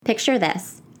Picture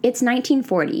this. It's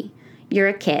 1940. You're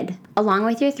a kid. Along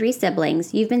with your 3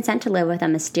 siblings, you've been sent to live with a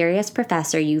mysterious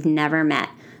professor you've never met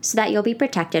so that you'll be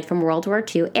protected from World War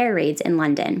II air raids in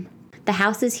London. The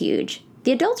house is huge.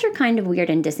 The adults are kind of weird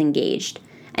and disengaged,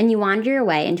 and you wander your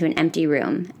way into an empty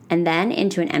room, and then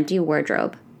into an empty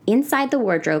wardrobe. Inside the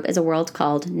wardrobe is a world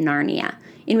called Narnia,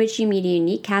 in which you meet a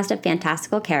unique cast of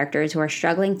fantastical characters who are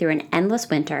struggling through an endless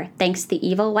winter thanks to the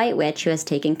evil White Witch who has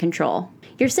taken control.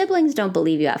 Your siblings don't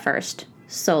believe you at first.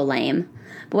 So lame.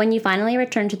 But when you finally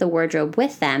return to the wardrobe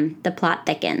with them, the plot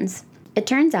thickens. It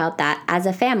turns out that, as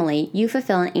a family, you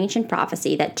fulfill an ancient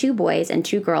prophecy that 2 boys and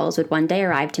 2 girls would one day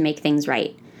arrive to make things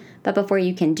right. But before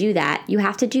you can do that, you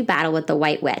have to do battle with the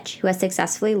White Witch, who has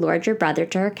successfully lured your brother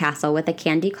to her castle with a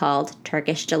candy called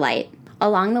Turkish Delight.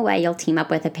 Along the way, you'll team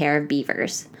up with a pair of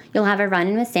beavers. You'll have a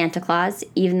run-in with Santa Claus,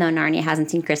 even though Narnia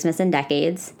hasn't seen Christmas in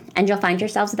decades. And you'll find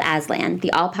yourselves with Aslan,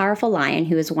 the all-powerful lion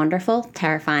who is wonderful,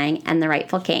 terrifying, and the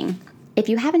rightful king. If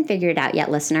you haven't figured it out yet,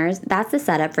 listeners, that's the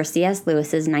setup for C.S.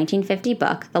 Lewis's 1950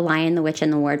 book, The Lion, the Witch,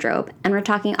 and the Wardrobe, and we're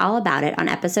talking all about it on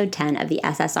episode 10 of the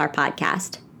SSR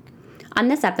podcast. On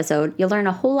this episode, you'll learn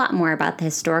a whole lot more about the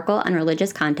historical and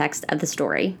religious context of the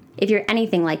story. If you're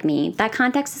anything like me, that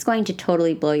context is going to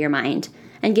totally blow your mind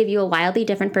and give you a wildly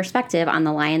different perspective on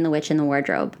The Lion, the Witch, and the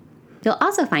Wardrobe. You'll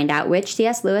also find out which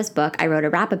C.S. Lewis book I wrote a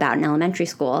rap about in elementary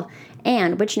school,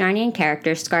 and which Narnian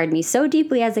character scarred me so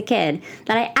deeply as a kid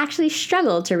that I actually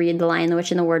struggled to read The Lion, the Witch,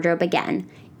 and the Wardrobe again,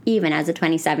 even as a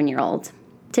 27-year-old.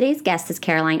 Today's guest is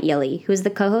Caroline Ely, who is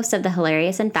the co-host of the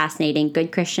hilarious and fascinating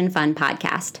Good Christian Fun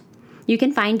podcast. You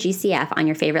can find GCF on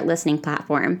your favorite listening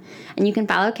platform, and you can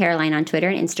follow Caroline on Twitter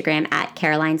and Instagram at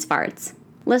Caroline's Farts.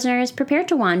 Listeners, prepare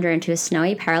to wander into a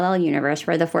snowy parallel universe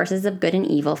where the forces of good and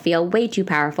evil feel way too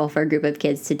powerful for a group of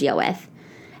kids to deal with.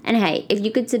 And hey, if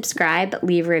you could subscribe,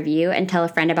 leave a review, and tell a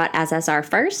friend about SSR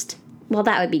first, well,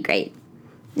 that would be great.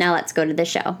 Now let's go to the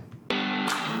show.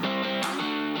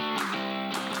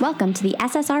 Welcome to the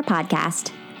SSR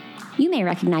podcast. You may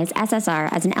recognize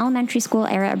SSR as an elementary school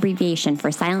era abbreviation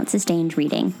for silent sustained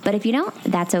reading, but if you don't,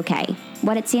 that's okay.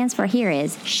 What it stands for here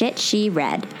is Shit She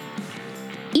Read.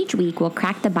 Each week, we'll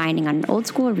crack the binding on an old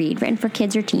school read written for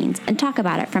kids or teens and talk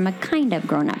about it from a kind of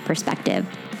grown-up perspective.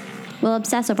 We'll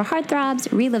obsess over heartthrobs,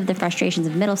 relive the frustrations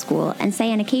of middle school, and say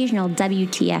an occasional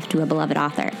WTF to a beloved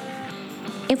author.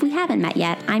 If we haven't met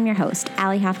yet, I'm your host,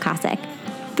 Allie Hoff-Kosick,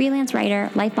 freelance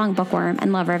writer, lifelong bookworm,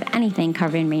 and lover of anything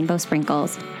covered in rainbow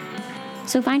sprinkles.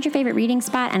 So find your favorite reading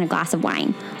spot and a glass of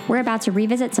wine. We're about to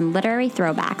revisit some literary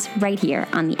throwbacks right here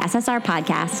on the SSR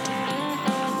podcast.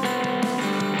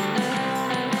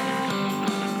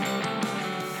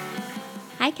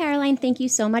 Hi, Caroline. Thank you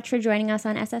so much for joining us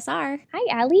on SSR.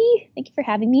 Hi, Allie. Thank you for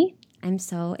having me. I'm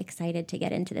so excited to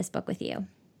get into this book with you.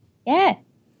 Yeah.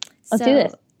 Let's do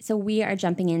this. So we are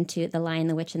jumping into The Lion,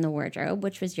 the Witch, and the Wardrobe,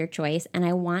 which was your choice. And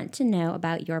I want to know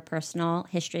about your personal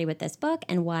history with this book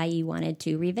and why you wanted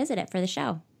to revisit it for the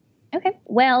show. Okay.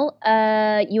 Well,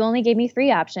 you only gave me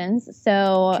 3 options,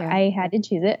 so True. I had to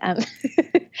choose it.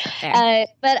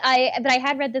 But I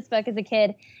had read this book as a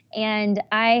kid, and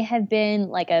I have been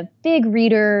like a big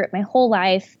reader my whole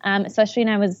life, especially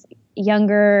when I was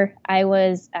younger. I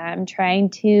was trying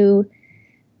to,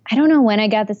 I don't know when I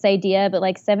got this idea, but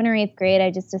like 7th or 8th grade,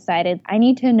 I just decided I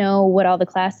need to know what all the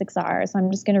classics are. So I'm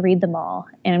just going to read them all.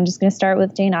 And I'm just going to start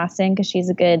with Jane Austen because she's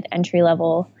a good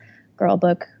entry-level girl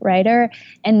book writer.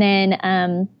 And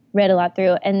then read a lot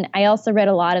through. And I also read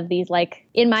a lot of these, like,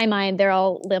 in my mind, they're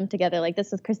all linked together. Like this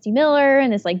with Christy Miller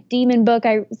and this like demon book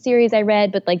series I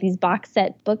read, but like these box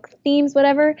set book themes,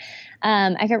 whatever.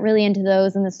 I got really into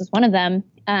those, and this was one of them.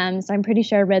 So I'm pretty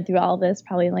sure I read through all of this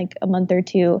probably in like a month or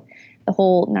two, the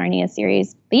whole Narnia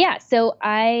series. But yeah, so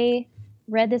I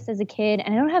read this as a kid,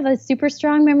 and I don't have a super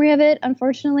strong memory of it,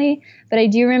 unfortunately, but I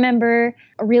do remember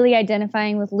really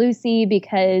identifying with Lucy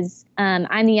because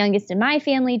I'm the youngest in my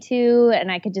family too,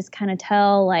 and I could just kind of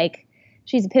tell like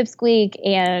she's a pipsqueak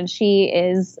and she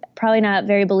is probably not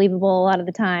very believable a lot of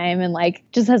the time, and like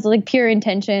just has like pure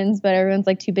intentions, but everyone's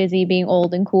like too busy being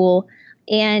old and cool.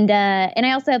 And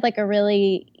I also had like a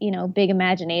really, big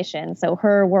imagination. So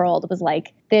her world was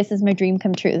like, this is my dream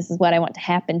come true. This is what I want to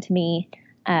happen to me.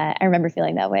 I remember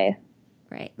feeling that way.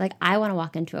 Right. Like I want to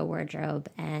walk into a wardrobe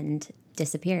and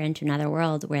disappear into another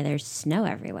world where there's snow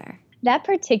everywhere. That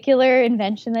particular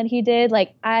invention that he did,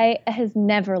 like has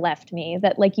never left me.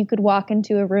 That like you could walk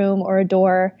into a room or a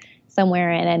door somewhere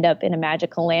and end up in a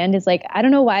magical land is like, I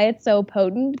don't know why it's so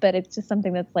potent, but it's just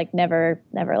something that's like never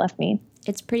left me.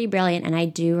 It's pretty brilliant. And I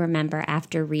do remember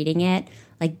after reading it,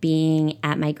 like being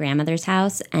at my grandmother's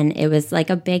house, and it was like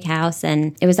a big house,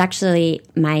 and it was actually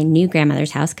my new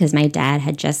grandmother's house because my dad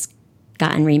had just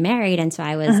gotten remarried. And so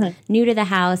I was new to the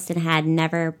house and had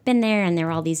never been there. And there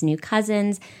were all these new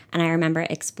cousins. And I remember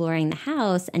exploring the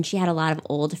house, and she had a lot of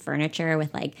old furniture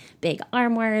with like big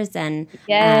armoires and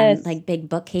like big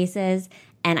bookcases.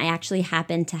 And I actually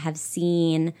happened to have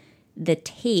seen the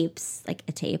tapes, like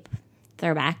a tape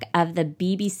throwback of the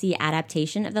BBC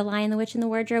adaptation of The Lion, the Witch, and the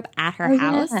Wardrobe at her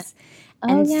house.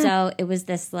 Yeah. So it was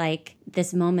this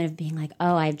moment of being like,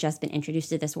 oh, I've just been introduced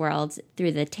to this world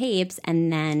through the tapes,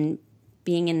 and then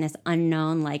being in this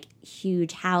unknown, like,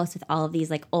 huge house with all of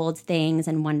these, like, old things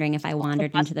and wondering if I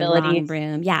wandered into the wrong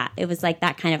room. Yeah, it was like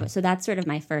that kind of – so that's sort of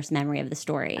my first memory of the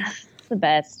story. It's the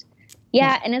best.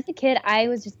 Yeah, and as a kid, I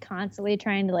was just constantly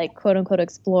trying to, like, quote unquote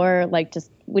explore, like,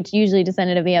 just, which usually just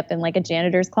ended me up in like a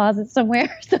janitor's closet somewhere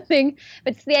or something.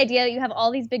 But it's the idea that you have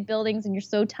all these big buildings and you're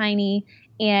so tiny,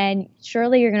 and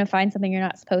surely you're going to find something you're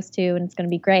not supposed to, and it's going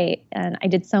to be great. And I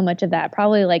did so much of that,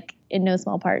 probably like in no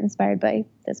small part inspired by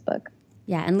this book.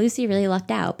 Yeah, and Lucy really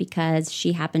lucked out because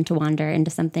she happened to wander into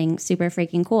something super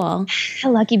freaking cool. A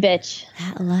lucky bitch.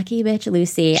 That lucky bitch,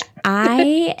 Lucy.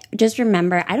 I just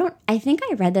remember, I think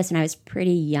I read this when I was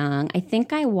pretty young. I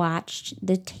think I watched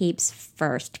the tapes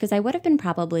first because I would have been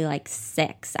probably like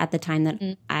 6 at the time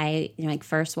that I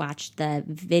first watched the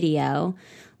video,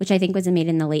 which I think was made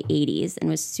in the late 80s and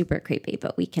was super creepy.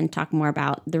 But we can talk more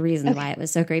about the reasons why it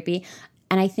was so creepy.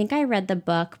 And I think I read the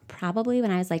book probably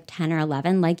when I was like 10 or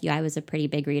 11. Like you, I was a pretty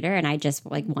big reader, and I just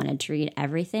like wanted to read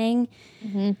everything.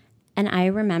 Mm-hmm. And I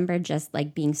remember just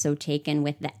like being so taken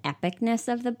with the epicness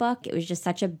of the book. It was just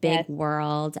such a big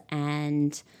world,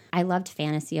 and I loved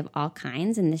fantasy of all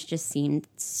kinds, and this just seemed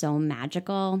so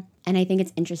magical. And I think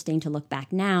it's interesting to look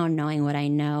back now, knowing what I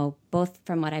know, both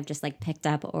from what I've just like picked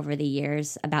up over the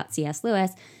years about C.S.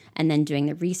 Lewis, and then doing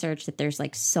the research, that there's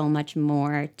like so much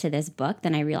more to this book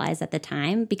than I realized at the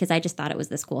time, because I just thought it was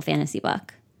this cool fantasy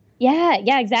book.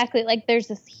 Yeah, exactly. Like there's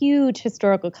this huge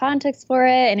historical context for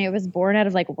it, and it was born out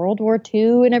of like World War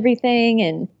II and everything.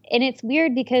 And it's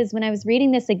weird because when I was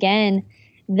reading this again,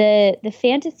 the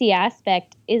fantasy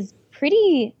aspect is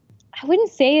pretty, I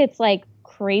wouldn't say it's like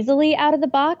crazily out of the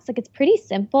box. Like it's pretty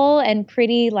simple and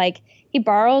pretty like, he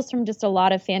borrows from just a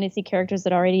lot of fantasy characters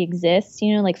that already exist,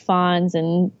 you know, like fauns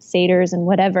and satyrs and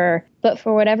whatever. But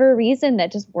for whatever reason,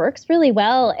 that just works really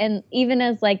well. And even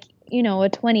as like, you know, a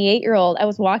 28-year-old, I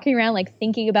was walking around like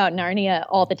thinking about Narnia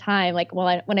all the time. Like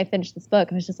when I finished this book,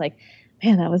 I was just like,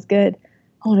 man, that was good.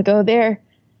 I want to go there.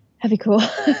 That'd be cool.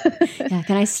 Yeah.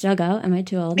 Can I still go? Am I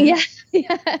too old now?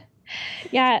 Yeah.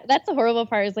 Yeah. That's the horrible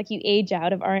part, is like you age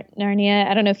out of Narnia.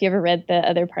 I don't know if you ever read the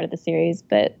other part of the series,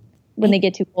 but when they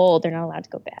get too old, they're not allowed to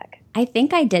go back. I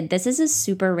think I did. This is a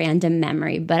super random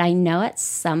memory, but I know at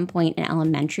some point in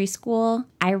elementary school,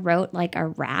 I wrote like a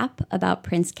rap about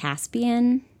Prince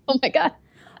Caspian. Oh my God.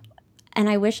 And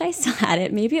I wish I still had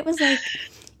it. Maybe it was like,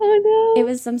 oh no, it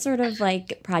was some sort of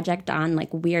like project on like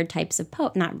weird types of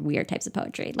not weird types of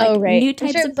poetry, like new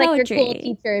types of poetry. Like your cool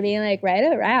teacher being like, write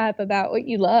a rap about what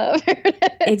you love.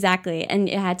 Exactly. And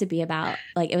it had to be about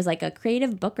like, it was like a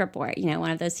creative book report, you know,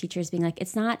 one of those teachers being like,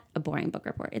 it's not a boring book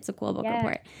report, it's a cool book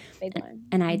report.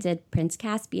 And I did Prince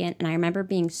Caspian, and I remember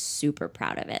being super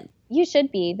proud of it. You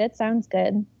should be. That sounds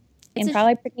good. And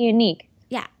probably pretty unique.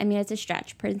 Yeah. I mean, it's a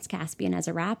stretch, Prince Caspian as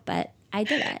a rap, but I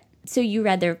did it. So you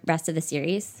read the rest of the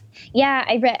series? Yeah,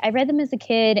 I read them as a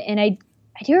kid, and I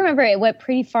do remember it went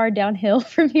pretty far downhill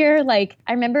from here. Like,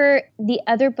 I remember the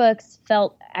other books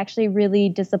felt actually really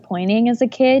disappointing as a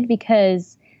kid,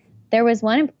 because there was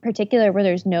one in particular where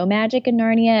there's no magic in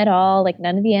Narnia at all. Like,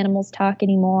 none of the animals talk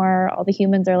anymore. All the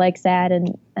humans are like sad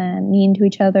and mean to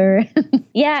each other.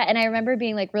 Yeah, and I remember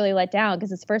being like really let down, because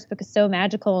this first book is so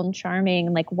magical and charming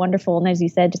and like wonderful, and as you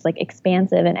said, just like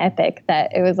expansive and epic,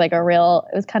 that it was like it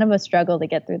was kind of a struggle to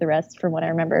get through the rest from what I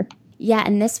remember. Yeah,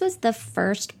 and this was the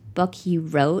first book he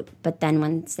wrote, but then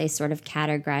once they sort of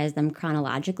categorize them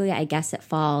chronologically, I guess it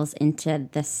falls into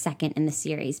the second in the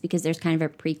series, because there's kind of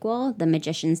a prequel, The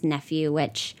Magician's Nephew,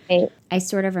 which I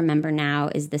sort of remember now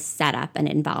is the setup, and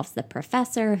it involves the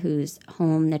professor whose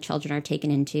home the children are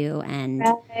taken into. And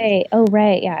right. Oh,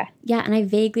 right. Yeah. Yeah, and I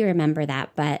vaguely remember that,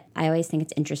 but I always think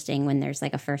it's interesting when there's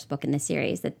like a first book in the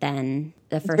series that then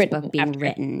the first book being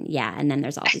written. Yeah, and then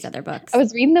there's all these other books. I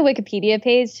was reading the Wikipedia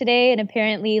page today, and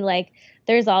apparently like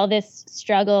there's all this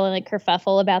struggle and like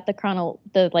kerfuffle about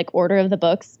the like order of the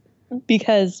books,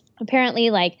 because apparently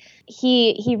like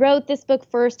he wrote this book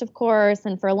first, of course,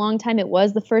 and for a long time it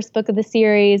was the first book of the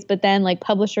series, but then like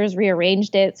publishers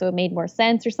rearranged it so it made more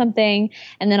sense or something,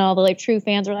 and then all the like true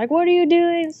fans were like, what are you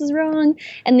doing, this is wrong.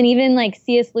 And then even like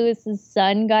C.S. Lewis's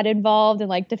son got involved and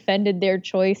like defended their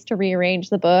choice to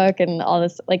rearrange the book and all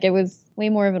this. Like, it was way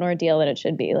more of an ordeal than it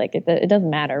should be. Like, it doesn't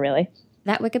matter really.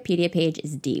 That Wikipedia page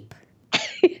is deep.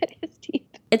 It is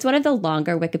deep. It's one of the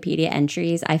longer Wikipedia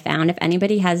entries I found. If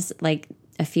anybody has like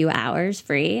a few hours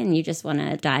free and you just want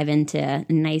to dive into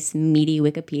a nice meaty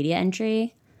Wikipedia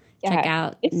entry, check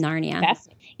out Narnia.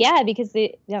 Yeah, because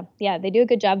they do a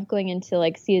good job of going into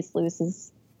like C.S.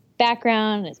 Lewis's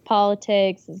background, his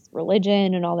politics, his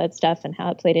religion, and all that stuff, and how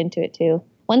it played into it too.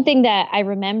 One thing that I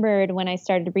remembered when I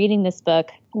started reading this book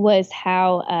was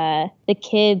how the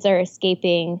kids are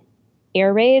escaping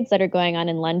air raids that are going on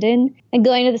in London and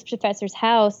going to this professor's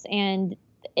house. And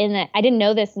I didn't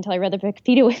know this until I read the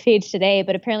Wikipedia page today,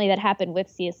 but apparently that happened with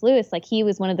C.S. Lewis. Like, he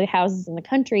was one of the houses in the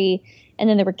country, and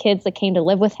then there were kids that came to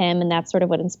live with him, and that's sort of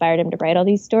what inspired him to write all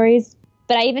these stories.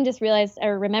 But I even just realized,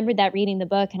 or remembered that reading the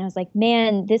book, and I was like,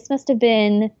 man, this must have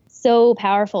been so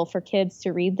powerful for kids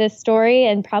to read this story,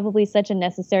 and probably such a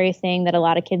necessary thing that a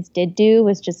lot of kids did do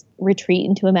was just retreat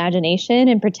into imagination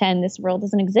and pretend this world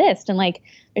doesn't exist. And like,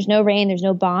 there's no rain, there's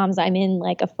no bombs. I'm in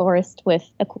like a forest with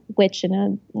a witch and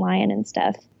a lion and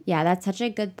stuff. Yeah, that's such a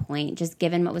good point, just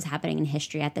given what was happening in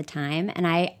history at the time. And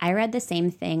I read the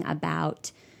same thing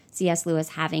about C.S. Lewis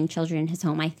having children in his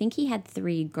home. I think he had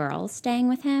 3 girls staying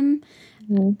with him.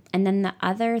 Mm-hmm. And then the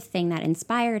other thing that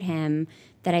inspired him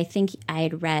that I think I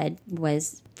had read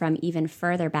was from even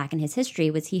further back in his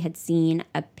history was he had seen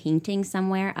a painting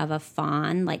somewhere of a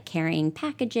faun like carrying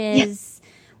packages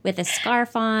with a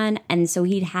scarf on. And so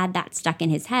he'd had that stuck in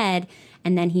his head.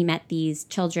 And then he met these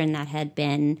children that had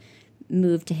been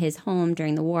moved to his home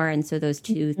during the war, and so those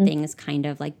two things kind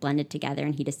of like blended together,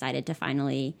 and he decided to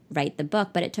finally write the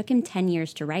book, but it took him 10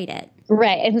 years to write it.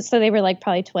 Right. And so they were like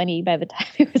probably 20 by the time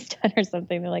it was done or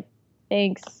something. They're like,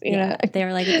 thanks. You know? They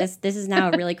were like, this is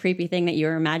now a really creepy thing that you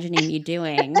were imagining me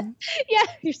doing. Yeah.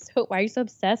 Why are you so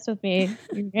obsessed with me?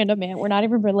 You random man. We're not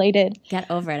even related.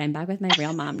 Get over it. I'm back with my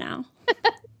real mom now.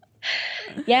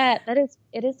 Yeah,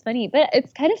 it is funny, but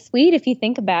it's kind of sweet if you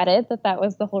think about it, that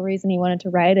was the whole reason he wanted to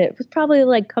write it. It was probably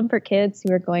like comfort kids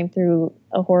who are going through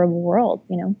a horrible world,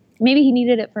 you know. Maybe he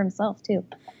needed it for himself too.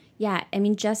 Yeah, I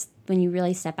mean, just when you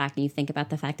really step back and you think about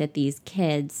the fact that these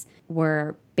kids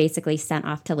were basically sent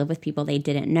off to live with people they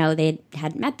didn't know. They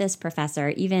had met this professor.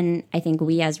 Even I think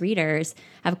we as readers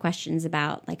have questions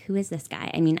about, like, who is this guy?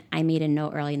 I mean, I made a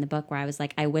note early in the book where I was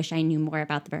like, I wish I knew more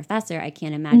about the professor. I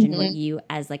can't imagine what you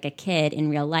as like a kid in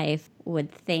real life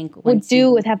would think.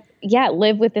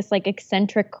 Live with this like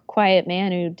eccentric, quiet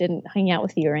man who didn't hang out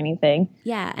with you or anything.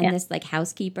 Yeah, and this like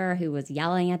housekeeper who was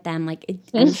yelling at them. Like,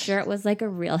 I'm sure it was like a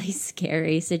really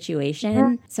scary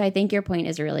situation. So I think your point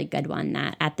is a really good one,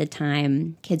 that at the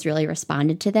time kids really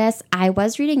responded to this. I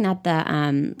was reading that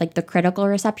the critical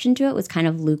reception to it was kind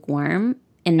of lukewarm.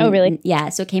 Oh, really? Yeah,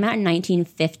 so it came out in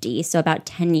 1950, so about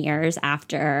 10 years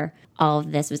after all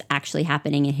of this was actually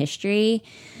happening in history.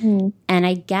 And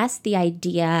I guess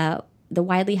the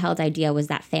widely held idea was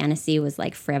that fantasy was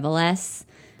like frivolous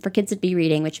for kids to be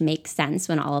reading, which makes sense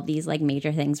when all of these like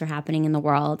major things were happening in the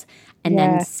world. And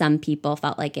then some people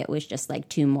felt like it was just like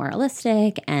too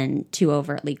moralistic and too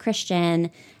overtly Christian.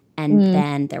 And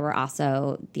then there were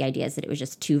also the ideas that it was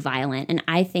just too violent. And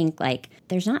I think like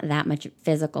there's not that much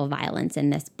physical violence in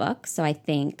this book. So I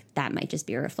think that might just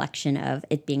be a reflection of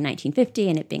it being 1950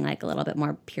 and it being like a little bit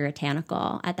more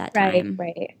puritanical at that time.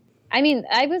 Right. I mean,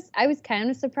 I was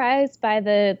kind of surprised by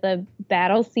the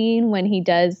battle scene when he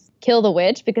does kill the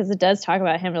witch, because it does talk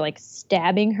about him like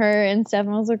stabbing her and stuff.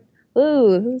 And I was like,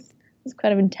 ooh, this is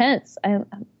kind of intense. I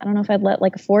don't know if I'd let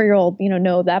like a 4-year-old,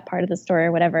 know that part of the story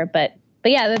or whatever. But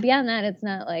beyond that, it's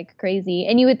not like crazy.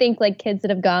 And you would think like kids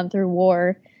that have gone through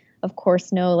war, of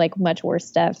course, know like much worse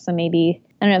stuff. So maybe,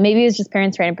 I don't know, maybe it was just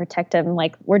parents trying to protect them.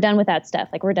 Like, we're done with that stuff.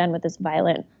 Like, we're done with this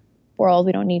violent world.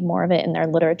 We don't need more of it in their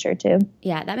literature too.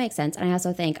 Yeah, that makes sense. And I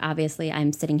also think, obviously,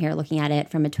 I'm sitting here looking at it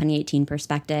from a 2018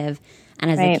 perspective. And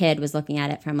as a kid was looking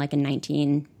at it from like a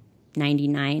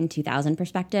 1999, 2000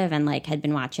 perspective, and like had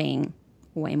been watching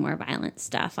way more violent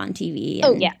stuff on TV.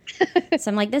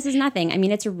 So I'm like, this is nothing. I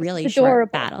mean, it's a really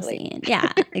short battle scene.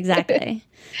 Yeah, exactly.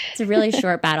 It's a really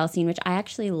short battle scene, which I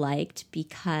actually liked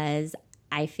because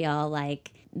I feel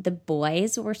like the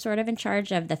boys were sort of in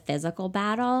charge of the physical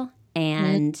battle.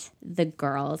 And the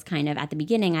girls kind of, at the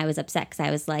beginning, I was upset because I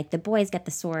was like, the boys get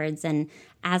the swords and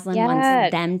Aslan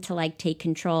wants them to like take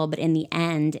control. But in the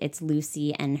end, it's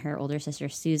Lucy and her older sister,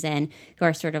 Susan, who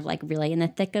are sort of like really in the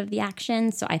thick of the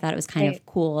action. So I thought it was kind of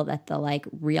cool that the like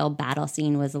real battle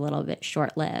scene was a little bit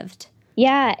short-lived.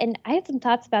 Yeah. And I had some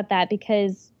thoughts about that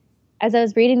because as I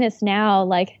was reading this now,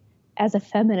 like as a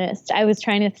feminist, I was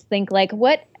trying to think like,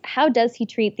 what how does he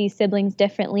treat these siblings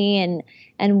differently, and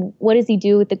what does he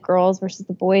do with the girls versus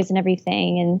the boys and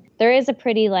everything? And there is a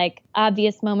pretty like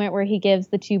obvious moment where he gives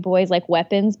the two boys like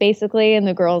weapons basically, and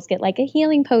the girls get like a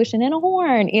healing potion and a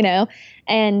horn,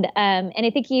 and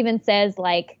I think he even says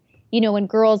like, when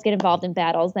girls get involved in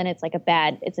battles, then it's like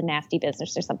it's a nasty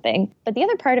business or something. But the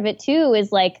other part of it too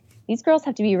is like, these girls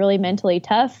have to be really mentally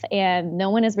tough, and no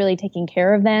one is really taking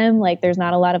care of them. Like there's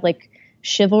not a lot of like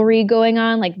chivalry going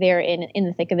on. Like they're in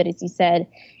the thick of it, as you said.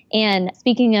 And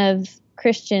speaking of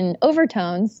Christian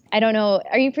overtones, I don't know,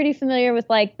 are you pretty familiar with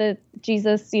like the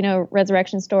Jesus,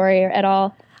 resurrection story at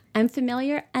all? I'm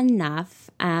familiar enough.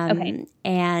 Okay.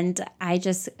 And I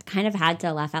just kind of had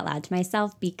to laugh out loud to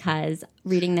myself because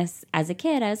reading this as a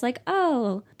kid, I was like,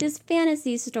 oh, this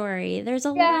fantasy story, there's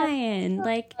a lion.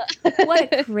 Like,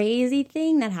 what a crazy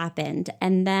thing that happened.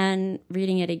 And then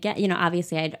reading it again,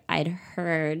 obviously I'd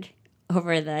heard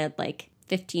over the like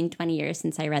 15, 20 years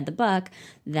since I read the book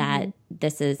that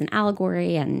this is an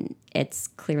allegory and it's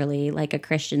clearly like a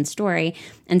Christian story.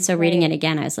 And so reading it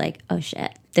again, I was like, oh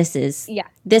shit, this is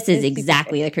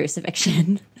exactly the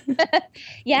crucifixion.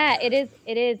 Yeah, it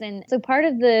is. And so part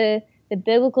of the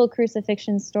biblical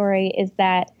crucifixion story is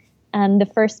that the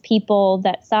first people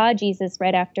that saw Jesus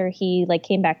right after he like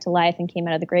came back to life and came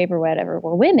out of the grave or whatever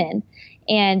were women.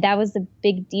 And that was a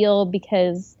big deal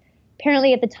because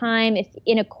apparently at the time, if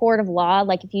in a court of law,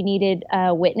 like if you needed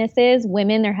witnesses,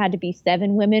 women, there had to be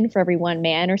 7 women for every 1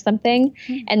 man or something.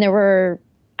 Mm-hmm. And there were,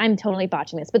 I'm totally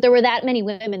botching this, but there were that many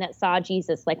women that saw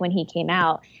Jesus like when he came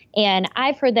out. And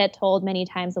I've heard that told many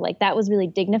times that like that was really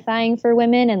dignifying for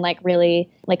women and like really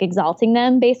like exalting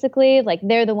them basically. Like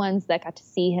they're the ones that got to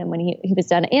see him when he was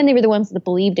done. And they were the ones that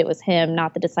believed it was him,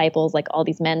 not the disciples, like all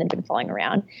these men that had been following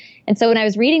around. And so when I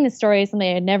was reading the story, something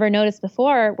I had never noticed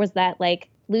before was that like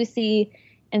Lucy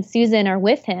and Susan are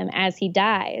with him as he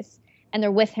dies, and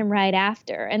they're with him right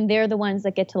after. And they're the ones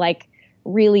that get to like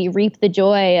really reap the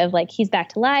joy of like, he's back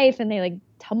to life, and they like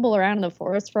tumble around in the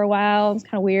forest for a while. It's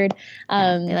kind of weird.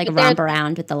 They like romp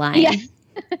around with the lion. Yeah.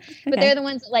 But they're the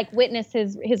ones that like witness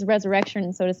his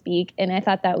resurrection, so to speak. And I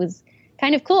thought that was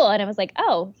kind of cool. And I was like,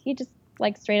 oh, he just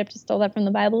like straight up just stole that from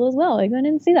the Bible as well. Like I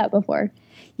didn't see that before.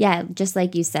 Yeah, just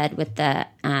like you said with the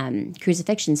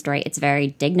crucifixion story, it's very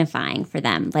dignifying for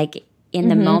them. Like in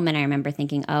the moment, I remember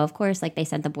thinking, oh, of course, like they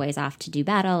sent the boys off to do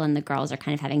battle and the girls are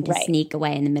kind of having to sneak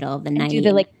away in the middle of the night. Do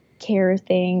the like care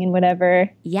thing and whatever.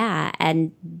 Yeah,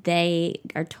 and they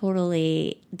are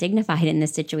totally dignified in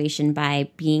this situation by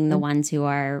being the ones who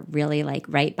are really like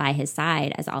right by his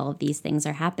side as all of these things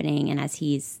are happening and as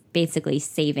he's basically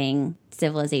saving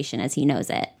civilization as he knows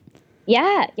it.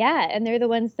 Yeah. And they're the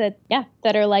ones that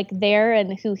are like there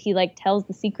and who he like tells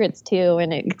the secrets to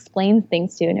and explains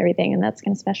things to and everything. And that's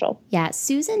kind of special. Yeah.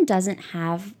 Susan doesn't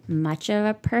have much of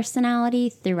a personality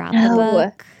throughout the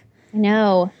book.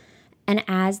 No. And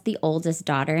as the oldest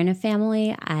daughter in a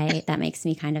family, that makes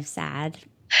me kind of sad.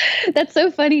 That's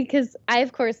so funny because I,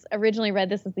 of course, originally read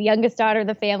this as the youngest daughter of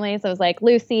the family. So I was like,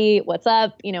 Lucy, what's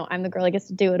up? I'm the girl that gets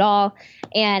to do it all.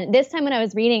 And this time when I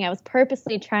was reading, I was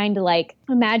purposely trying to like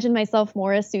imagine myself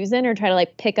more as Susan or try to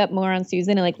like pick up more on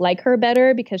Susan and like her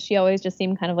better because she always just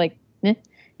seemed kind of like, in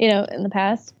the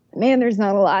past. Man, there's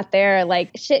not a lot there.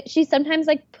 Like she sometimes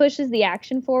like pushes the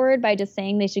action forward by just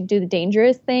saying they should do the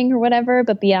dangerous thing or whatever.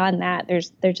 But beyond that,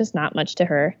 there's just not much to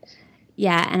her.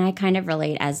 Yeah, and I kind of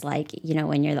relate as like,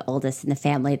 when you're the oldest in the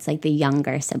family, it's like the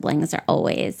younger siblings are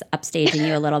always upstaging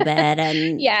you a little bit.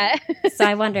 And yeah. So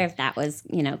I wonder if that was,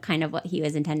 kind of what he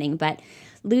was intending. But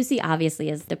Lucy obviously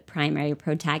is the primary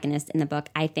protagonist in the book,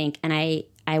 I think. And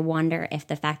I wonder if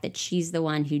the fact that she's the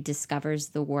one who discovers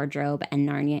the wardrobe and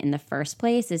Narnia in the first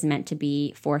place is meant to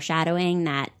be foreshadowing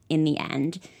that in the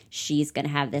end, she's going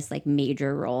to have this like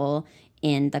major role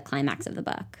in the climax of the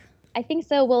book. I think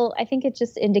so. Well, I think it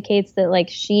just indicates that like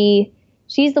she's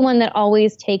the one that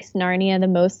always takes Narnia the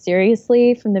most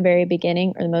seriously from the very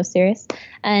beginning, or the most serious.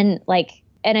 And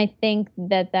I think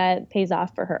that pays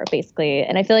off for her basically.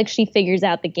 And I feel like she figures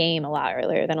out the game a lot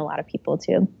earlier than a lot of people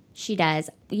too. She does.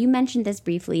 You mentioned this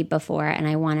briefly before, and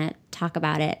I want to talk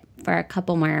about it for a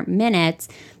couple more minutes.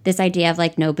 This idea of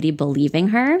like nobody believing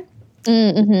her.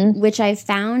 Mm-hmm. Which I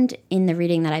found in the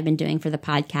reading that I've been doing for the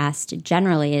podcast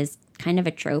generally is kind of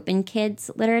a trope in kids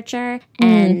literature.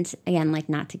 And again, like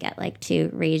not to get like too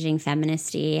raging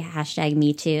feministy,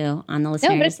 #MeToo on the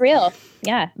listeners. No, but it's real.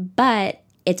 Yeah. But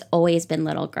it's always been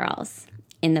little girls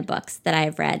in the books that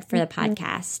I've read for the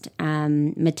podcast.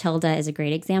 Matilda is a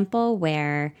great example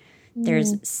where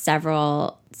there's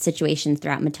several situations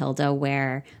throughout Matilda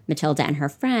where Matilda and her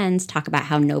friends talk about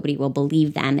how nobody will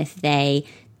believe them if they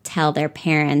tell their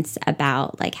parents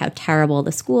about like how terrible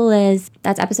the school is.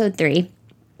 That's episode 3.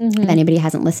 If anybody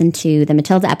hasn't listened to the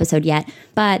Matilda episode yet,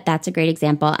 but that's a great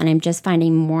example. And I'm just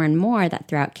finding more and more that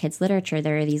throughout kids' literature,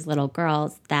 there are these little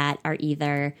girls that are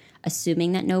either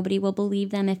assuming that nobody will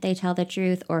believe them if they tell the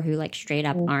truth, or who like straight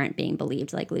up aren't being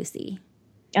believed, like Lucy.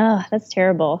 Oh, that's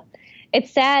terrible.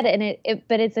 It's sad, and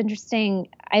but it's interesting.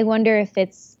 I wonder if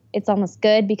it's almost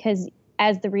good, because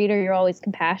as the reader, you're always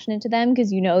compassionate to them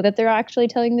because you know that they're actually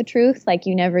telling the truth. Like,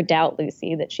 you never doubt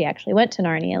Lucy that she actually went to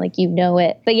Narnia. Like, you know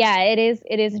it. But yeah, it is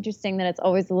interesting that it's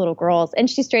always the little girls. And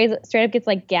she straight up gets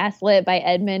like gaslit by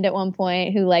Edmund at one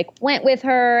point, who like went with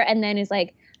her and then is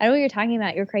like, I know what you're talking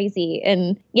about. You're crazy.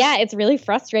 And yeah, it's really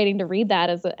frustrating to read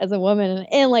that as a woman,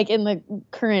 and like in the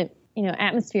current,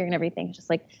 atmosphere and everything. It's just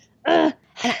like, ugh.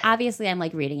 And obviously I'm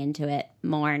like reading into it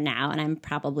more now, and I'm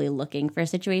probably looking for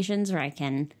situations where I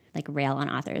can like rail on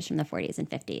authors from the 40s and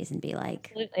 50s and be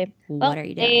like, what are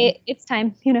you doing? It's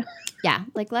time, Yeah,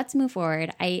 like let's move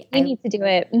forward. I need to do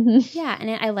it. Mm-hmm. Yeah,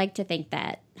 and I like to think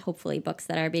that hopefully books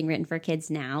that are being written for kids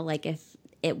now, like if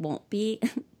it won't be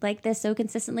like this so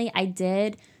consistently. I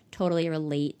did totally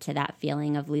relate to that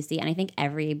feeling of Lucy, and I think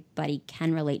everybody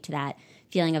can relate to that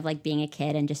feeling of like being a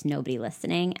kid and just nobody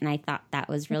listening. And I thought that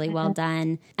was really well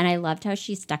done. And I loved how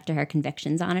she stuck to her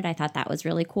convictions on it. I thought that was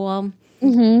really cool.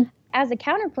 Mm-hmm. As a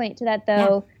counterpoint to that,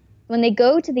 though, when they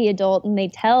go to the adult and they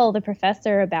tell the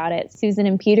professor about it, Susan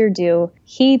and Peter do,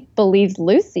 he believes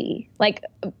Lucy. Like,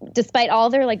 despite all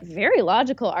their like very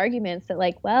logical arguments that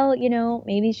like, well,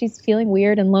 maybe she's feeling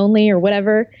weird and lonely or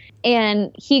whatever.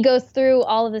 And he goes through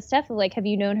all of this stuff of like, have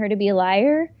you known her to be a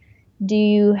liar?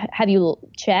 Have you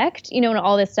checked, and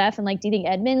all this stuff? And like, do you think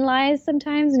Edmund lies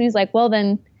sometimes? And he's like, well,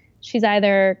 then she's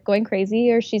either going crazy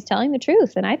or she's telling the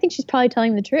truth. And I think she's probably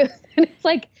telling the truth. And it's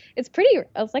like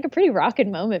a pretty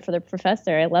rocking moment for the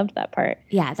professor. I loved that part.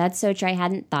 Yeah, that's so true. I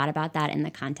hadn't thought about that in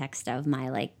the context of my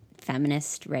like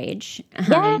feminist rage.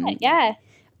 Yeah.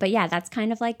 But yeah, that's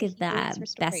kind of like the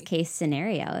best case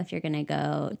scenario if you're going to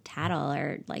go tattle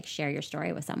or like share your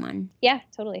story with someone. Yeah,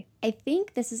 totally. I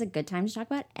think this is a good time to talk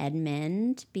about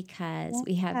Edmund, because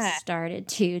we have started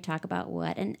to talk about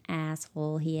what an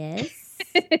asshole he is.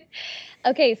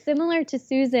 Okay, similar to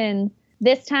Susan,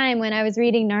 this time when I was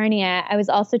reading Narnia, I was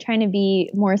also trying to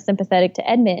be more sympathetic to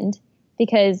Edmund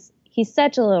because he's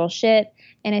such a little shit.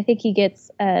 And I think he gets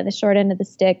the short end of the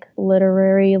stick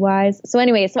literary-wise. So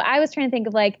anyway, I was trying to think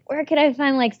of, like, where could I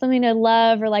find, like, something to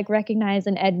love or, like, recognize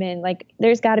in Edmund? Like,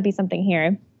 there's got to be something here.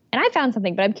 And I found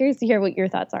something, but I'm curious to hear what your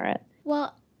thoughts are.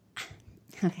 Well,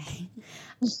 okay.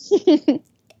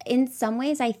 In some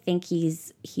ways, I think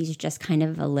he's just kind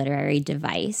of a literary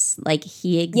device. Like,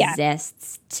 he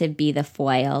exists to be the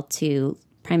foil to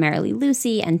primarily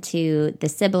Lucy and to the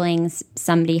siblings.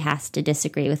 Somebody has to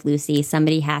disagree with Lucy.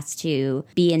 Somebody has to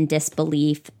be in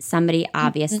disbelief. Somebody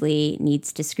obviously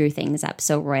needs to screw things up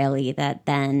so royally that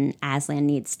then Aslan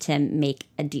needs to make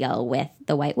a deal with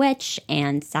the White Witch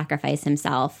and sacrifice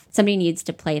himself. Somebody needs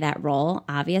to play that role,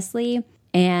 obviously.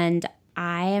 And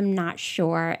I am not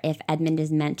sure if Edmund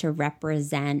is meant to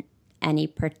represent any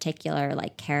particular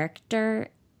like character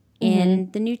in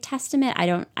the New Testament. I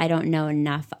don't know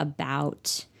enough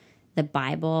about the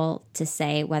Bible to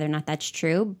say whether or not that's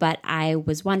true, but I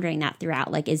was wondering that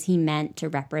throughout. Like, is he meant to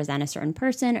represent a certain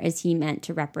person, or is he meant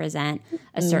to represent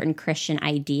a certain Christian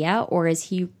idea, or is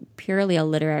he purely a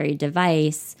literary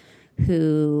device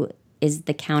who is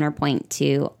the counterpoint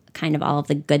to kind of all of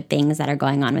the good things that are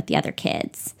going on with the other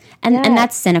kids? And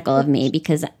that's cynical of me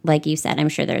because, like you said, I'm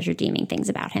sure there's redeeming things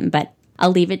about him, but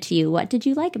I'll leave it to you. What did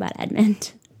you like about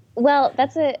Edmund? Well,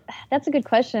 that's a good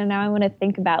question. Now I want to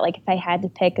think about, like, if I had to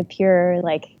pick a pure,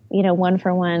 like,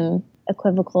 one-for-one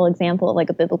equivocal example of like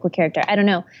a biblical character. I don't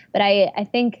know. But I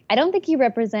don't think he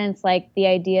represents like the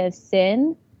idea of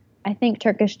sin. I think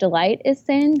Turkish delight is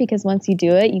sin because once you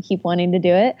do it, you keep wanting to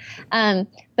do it.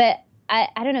 But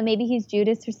I don't know, maybe he's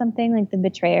Judas or something, like the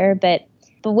betrayer. But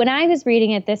when I was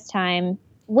reading it this time,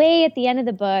 way at the end of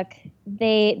the book,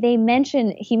 he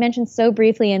mentioned so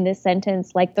briefly in this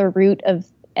sentence, like the root of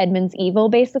Edmund's evil,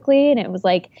 basically. And it was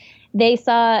like, they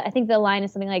saw, I think the line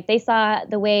is something like, they saw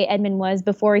the way Edmund was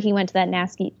before he went to that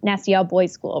nasty all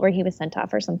boys school where he was sent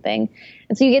off or something.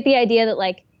 And so you get the idea that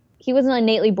like, he wasn't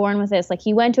innately born with this. Like,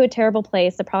 he went to a terrible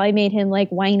place that probably made him like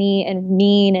whiny and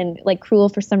mean and like cruel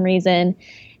for some reason.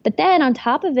 But then on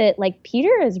top of it, like,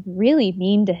 Peter is really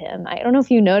mean to him. I don't know if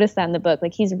you noticed that in the book.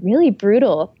 Like, he's really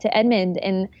brutal to Edmund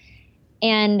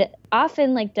and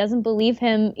often like doesn't believe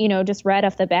him, just right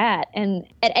off the bat. And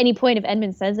at any point if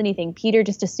Edmund says anything, Peter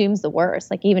just assumes the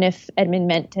worst. Like, even if Edmund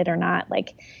meant it or not,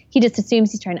 like, he just assumes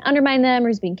he's trying to undermine them or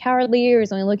he's being cowardly or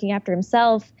he's only looking after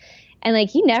himself. And like,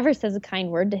 he never says a kind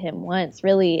word to him once,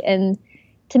 really. And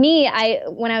to me,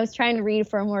 when I was trying to read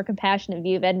for a more compassionate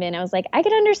view of Edmund, I was like, I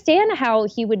could understand how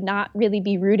he would not really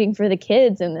be rooting for the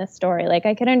kids in this story. Like,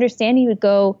 I could understand he would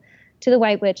go to the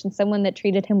White Witch and someone that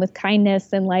treated him with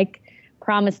kindness and like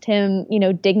promised him,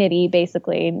 dignity,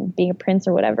 basically, and being a prince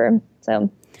or whatever.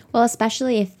 So, well,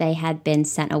 especially if they had been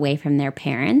sent away from their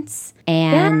parents.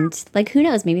 And like, who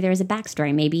knows, maybe there was a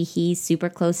backstory. Maybe he's super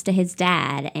close to his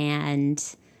dad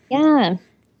and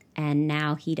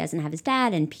now he doesn't have his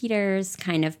dad and Peter's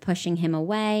kind of pushing him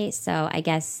away. So I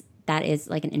guess that is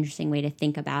like an interesting way to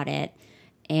think about it.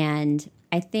 And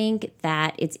I think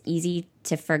that it's easy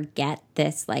to forget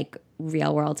this like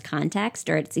real world context,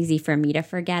 or it's easy for me to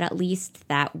forget at least,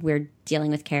 that we're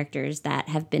dealing with characters that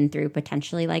have been through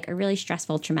potentially like a really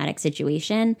stressful, traumatic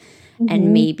situation. Mm-hmm.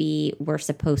 And maybe we're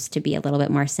supposed to be a little bit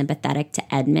more sympathetic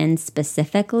to Edmund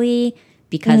specifically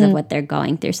because of what they're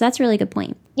going through. So that's a really good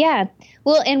point. Yeah.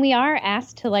 Well, and we are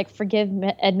asked to like forgive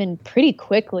Edmund pretty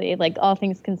quickly, like all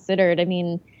things considered. I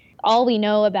mean, all we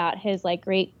know about his like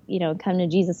great, come to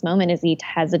Jesus moment is he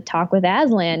has a talk with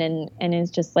Aslan and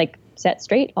is just like set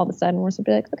straight all of a sudden. We're supposed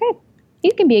to be like, okay,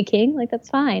 he can be a king. Like, that's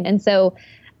fine. And so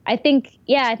I think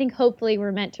hopefully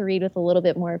we're meant to read with a little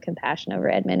bit more compassion over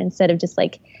Edmund instead of just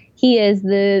like, he is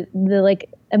the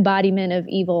like embodiment of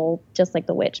evil, just like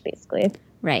the witch, basically.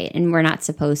 Right. And we're not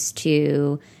supposed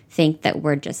to think that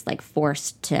we're just like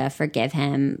forced to forgive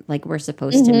him. Like, we're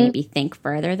supposed to maybe think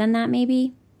further than that,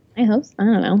 maybe. I hope so. I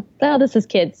don't know. Well, this is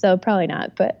kids, so probably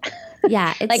not. But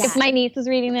yeah, it's like if my niece was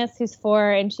reading this, who's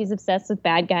 4, and she's obsessed with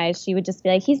bad guys, she would just be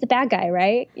like, he's the bad guy,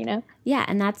 right? Yeah,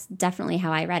 and that's definitely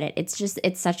how I read it.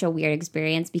 It's such a weird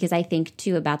experience because I think,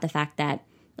 too, about the fact that,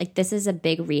 like, this is a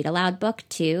big read aloud book,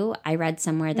 too. I read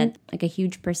somewhere that, like, a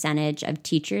huge percentage of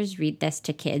teachers read this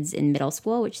to kids in middle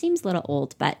school, which seems a little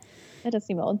old, but... It does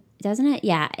seem old. Doesn't it?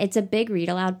 Yeah, it's a big read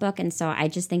aloud book, and so I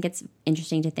just think it's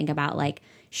interesting to think about, like,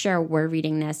 sure, we're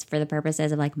reading this for the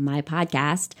purposes of, like, my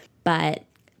podcast, but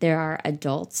there are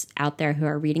adults out there who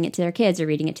are reading it to their kids or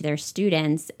reading it to their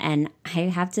students, and I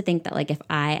have to think that, like, if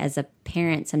I, as a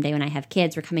parent, someday when I have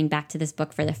kids, were coming back to this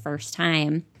book for the first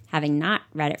time, having not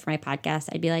read it for my podcast,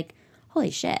 I'd be like,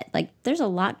 holy shit, like, there's a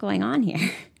lot going on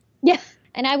here. Yeah.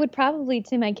 And I would probably,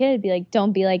 to my kid, be like,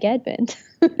 don't be like Edmund.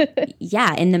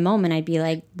 Yeah, in the moment, I'd be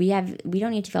like, we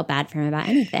don't need to feel bad for him about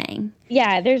anything.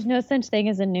 Yeah, there's no such thing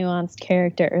as a nuanced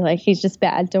character. Like, he's just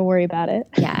bad. Don't worry about it.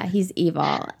 Yeah, he's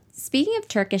evil. Speaking of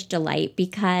Turkish Delight,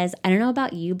 because I don't know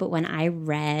about you, but when I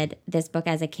read this book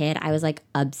as a kid, I was like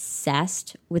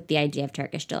obsessed with the idea of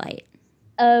Turkish Delight.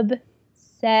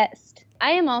 Obsessed.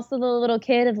 I am also the little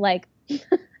kid of like...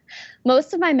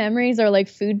 Most of my memories are like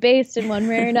food based in one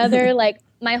way or another. Like,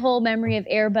 my whole memory of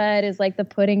Air Bud is like the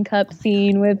pudding cup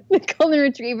scene with the golden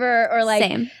retriever, or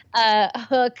like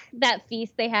Hook, that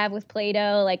feast they have with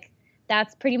Play-Doh. Like,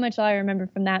 that's pretty much all I remember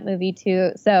from that movie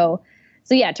too. So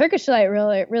yeah, Turkish Delight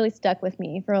really stuck with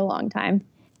me for a long time.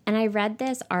 And I read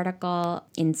this article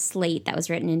in Slate that was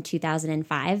written in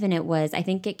 2005, and I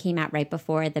think it came out right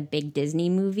before the big Disney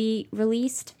movie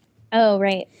released. Oh,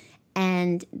 right.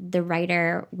 And the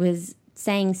writer was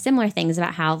saying similar things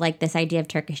about how, like, this idea of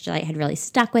Turkish Delight had really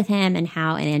stuck with him, and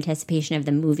how in anticipation of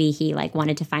the movie, he, like,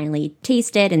 wanted to finally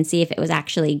taste it and see if it was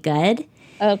actually good.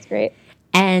 Oh, that's great.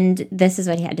 And this is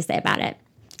what he had to say about it.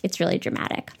 It's really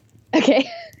dramatic. Okay.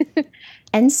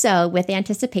 And so, with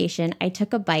anticipation, I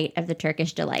took a bite of the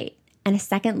Turkish Delight, and a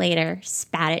second later,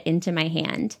 spat it into my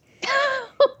hand.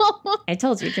 I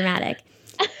told you, dramatic.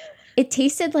 It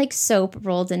tasted like soap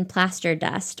rolled in plaster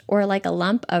dust, or like a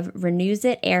lump of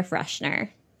Renewsit air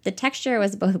freshener. The texture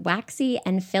was both waxy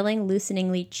and filling,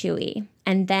 looseningly chewy.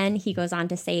 And then he goes on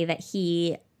to say that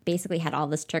he basically had all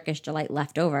this Turkish Delight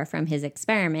left over from his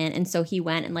experiment, and so he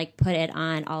went and like put it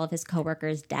on all of his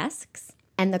coworkers' desks.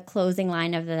 And the closing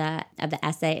line of the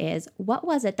essay is, what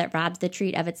was it that robbed the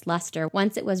treat of its luster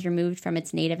once it was removed from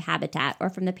its native habitat or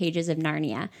from the pages of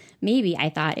Narnia? Maybe, I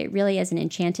thought, it really is an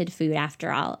enchanted food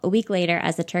after all. A week later,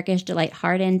 as the Turkish Delight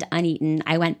hardened uneaten,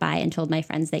 I went by and told my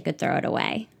friends they could throw it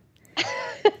away.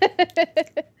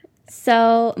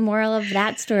 So, moral of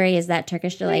that story is that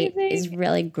Turkish Delight is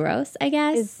really gross, I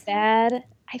guess. It's bad.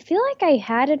 I feel like I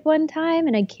had it one time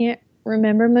and I can't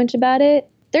remember much about it.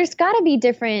 There's got to be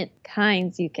different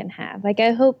kinds you can have. Like,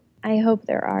 I hope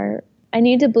there are. I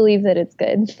need to believe that it's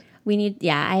good.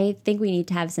 I think we need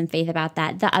to have some faith about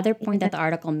that. The other point that the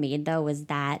article made, though, was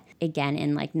that, again,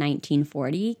 in like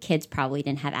 1940, kids probably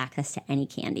didn't have access to any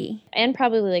candy. And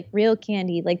probably like real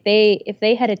candy. Like, if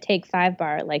they had a Take 5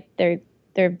 bar, like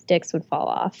their dicks would fall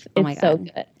off. Oh my God. So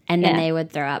good. And then they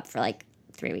would throw up for like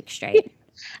 3 weeks straight.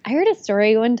 I heard a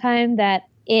story one time that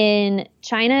in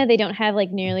China, they don't have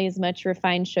like nearly as much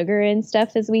refined sugar and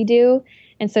stuff as we do.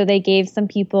 And so they gave some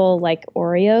people like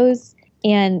Oreos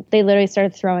and they literally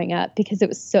started throwing up because it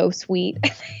was so sweet.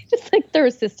 Just like their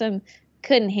system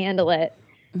couldn't handle it.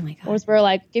 Oh my God. Whereas we're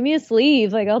like, give me a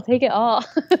sleeve. Like, I'll take it all.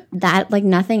 That, like,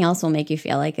 nothing else will make you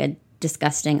feel like a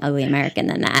disgusting, ugly American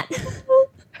than that.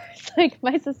 It's like,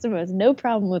 my system has no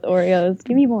problem with Oreos.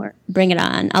 Give me more. Bring it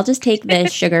on. I'll just take the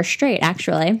sugar straight,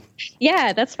 actually.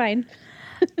 Yeah, that's fine.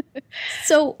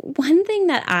 So one thing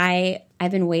that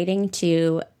I've been waiting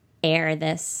to air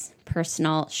this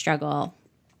personal struggle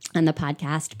on the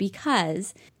podcast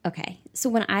because, okay, so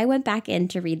when I went back in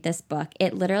to read this book,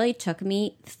 it literally took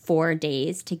me 4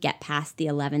 days to get past the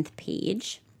 11th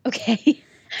page. Okay.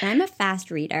 And I'm a fast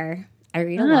reader. I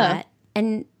read a lot.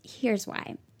 And here's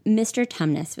why. Mr.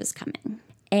 Tumnus was coming.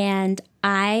 And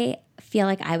I feel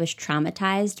like I was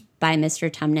traumatized by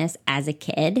Mr. Tumnus as a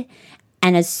kid.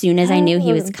 And as soon as I knew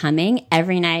he was coming,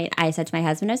 every night I said to my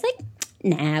husband, I was like,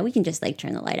 nah, we can just like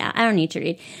turn the light out. I don't need to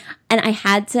read. And I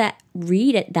had to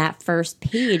read it, that first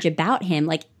page about him,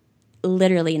 like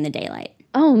literally in the daylight.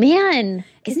 Oh, man.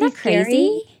 Isn't that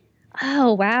crazy?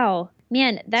 Oh, wow.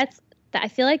 Man, I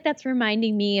feel like that's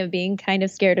reminding me of being kind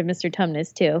of scared of Mr.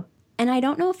 Tumnus too. And I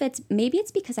don't know if maybe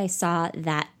it's because I saw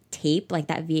that tape, like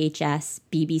that VHS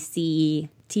BBC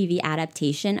TV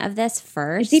adaptation of this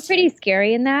first. Is he pretty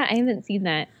scary in that? I haven't seen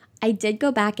that. I did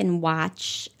go back and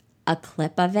watch a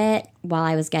clip of it while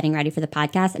I was getting ready for the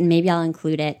podcast, and maybe I'll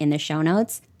include it in the show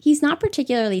notes. He's not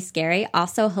particularly scary,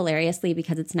 also hilariously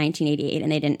because it's 1988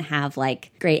 and they didn't have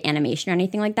like great animation or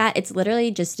anything like that. It's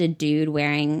literally just a dude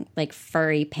wearing like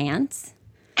furry pants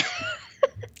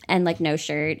and like no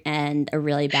shirt and a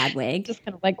really bad wig. Just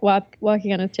kind of like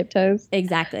walking on his tiptoes.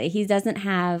 Exactly. He doesn't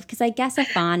have, because I guess a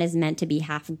fawn is meant to be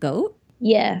half goat.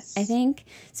 Yes. I think.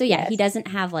 So yeah, yes. He doesn't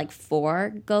have like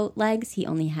 4 goat legs. He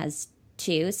only has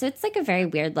 2. So it's like a very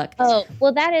weird look. Oh,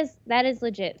 well, that is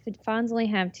legit. Fawns only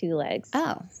have 2 legs.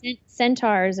 Oh.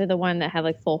 Centaurs are the one that have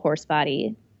like full horse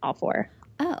body, all 4.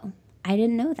 Oh, I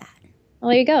didn't know that. Well,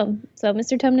 there you go. So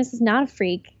Mr. Tumnus is not a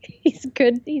freak. He's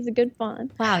a good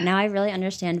fawn. Wow, now I really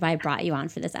understand why I brought you on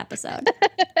for this episode.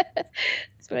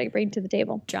 That's what I bring to the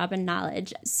table. Dropping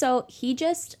knowledge. So he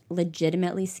just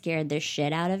legitimately scared the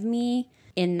shit out of me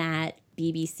in that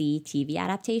BBC TV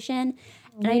adaptation.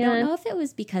 And I don't know if it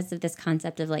was because of this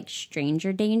concept of like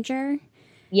stranger danger.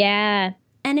 Yeah.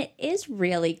 And it is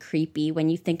really creepy when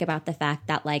you think about the fact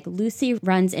that like Lucy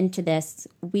runs into this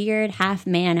weird half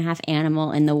man, half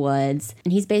animal in the woods.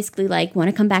 And he's basically like, want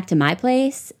to come back to my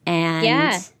place?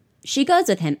 And she goes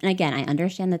with him. And again, I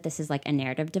understand that this is like a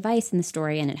narrative device in the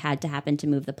story and it had to happen to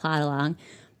move the plot along.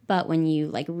 But when you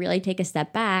like really take a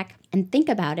step back and think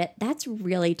about it, that's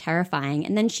really terrifying.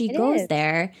 And then she goes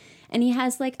there and he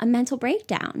has like a mental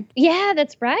breakdown. Yeah,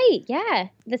 that's right. Yeah.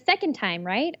 The second time,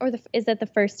 right? Or is that the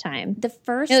first time? The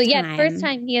first time. Oh, yeah, the first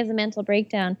time he has a mental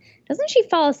breakdown. Doesn't she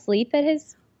fall asleep at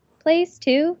his place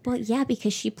too? Well, yeah,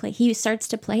 because he starts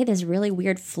to play this really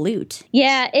weird flute.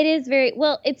 Yeah, it is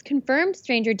it's confirmed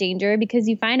stranger danger because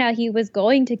you find out he was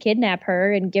going to kidnap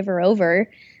her and give her over.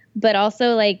 But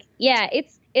also like, yeah,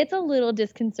 it's a little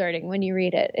disconcerting when you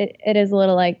read it. It is a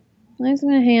little like, why is he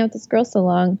going to hang out with this girl so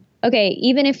long? Okay,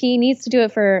 even if he needs to do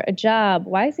it for a job,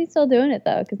 why is he still doing it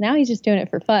though? Because now he's just doing it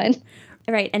for fun.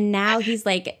 Right, and now he's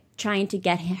like trying to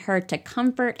get her to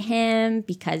comfort him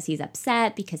because he's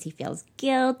upset, because he feels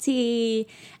guilty.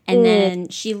 And then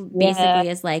she basically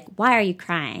is like, why are you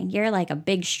crying? You're like a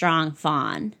big, strong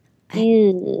fawn.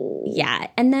 Yeah,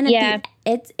 and then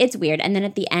it's weird. And then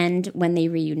at the end, when they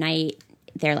reunite,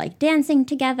 they're like dancing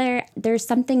together. There's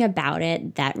something about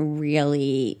it that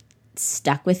really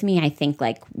stuck with me, I think,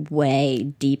 like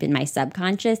way deep in my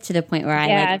subconscious to the point where I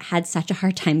like had such a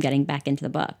hard time getting back into the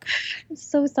book. I'm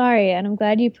so sorry, and I'm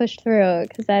glad you pushed through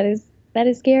because that is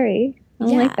scary. I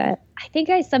don't like that. I think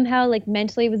I somehow like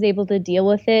mentally was able to deal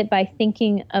with it by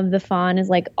thinking of the fawn as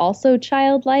like also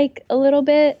childlike a little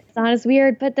bit. It's not as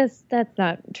weird, but that's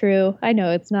not true. I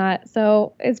know it's not,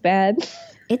 so it's bad.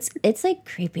 It's like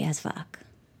creepy as fuck.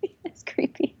 It's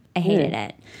creepy. I hated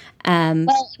it.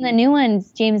 Well, the new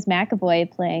one's James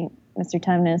McAvoy playing Mr.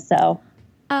 Tumnus, so.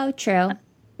 Oh, true.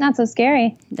 Not so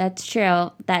scary. That's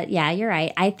true. You're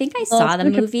right. I think I saw the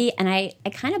movie and I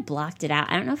kind of blocked it out.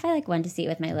 I don't know if I like went to see it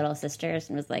with my little sisters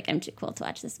and was like, I'm too cool to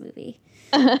watch this movie.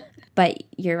 But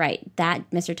you're right. That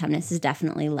Mr. Tumnus is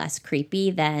definitely less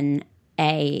creepy than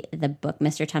the book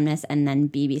Mr. Tumnus and then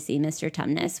BBC Mr.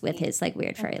 Tumnus with his like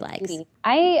weird furry legs.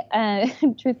 I,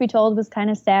 truth be told, was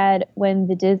kind of sad when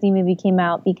the Disney movie came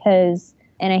out because,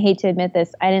 and I hate to admit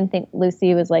this, I didn't think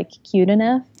Lucy was like cute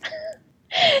enough.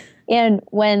 And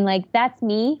when like that's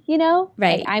me, you know,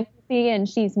 right? Like, I'm me and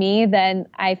she's me, then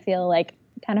I feel like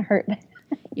kind of hurt.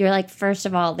 You're like, first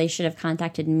of all, they should have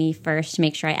contacted me first to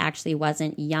make sure I actually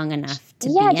wasn't young enough to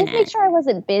be in it. Yeah, just make sure I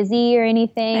wasn't busy or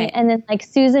anything. Right. And then like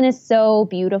Susan is so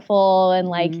beautiful, and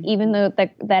like even though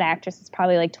that actress is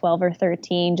probably like 12 or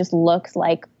 13, just looks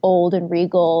like old and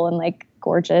regal and like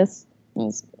gorgeous.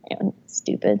 It's,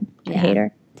 stupid. I hate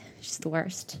her. She's the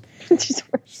worst. She's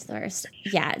the worst.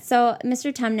 Yeah. So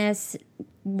Mr. Tumnus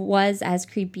was as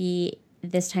creepy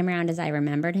this time around as I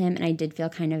remembered him, and I did feel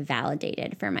kind of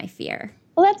validated for my fear.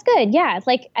 Well, that's good. Yeah.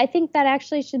 Like, I think that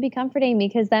actually should be comforting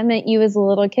because that meant you as a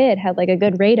little kid had like a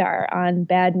good radar on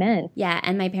bad men. Yeah.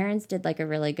 And my parents did like a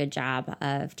really good job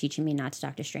of teaching me not to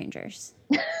talk to strangers.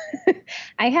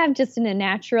 I have just a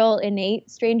natural,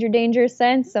 innate stranger danger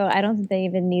sense, so I don't think they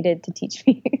even needed to teach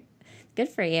me. Good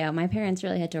for you. My parents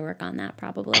really had to work on that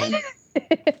probably.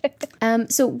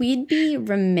 So we'd be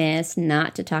remiss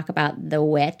not to talk about The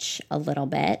Witch a little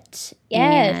bit.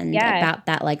 Yes, and about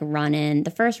that like run-in,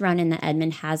 the first run-in that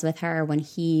Edmund has with her when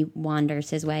he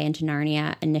wanders his way into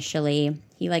Narnia initially.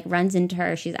 He like runs into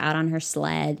her, she's out on her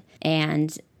sled,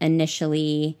 and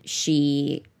initially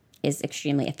she is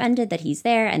extremely offended that he's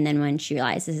there, and then when she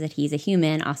realizes that he's a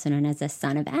human, also known as a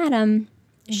son of Adam,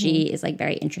 she is like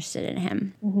very interested in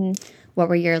him. What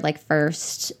were your like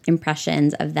first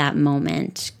impressions of that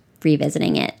moment,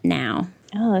 revisiting it now?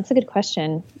 Oh, that's a good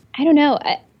question. I don't know.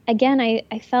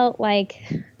 I felt like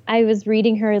I was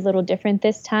reading her a little different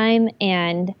this time,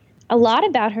 and a lot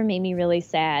about her made me really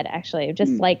sad, actually.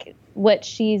 Just like what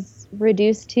she's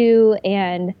reduced to,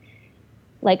 and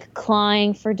like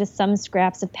clawing for just some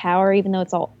scraps of power, even though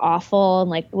it's all awful, and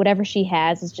like whatever she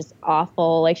has is just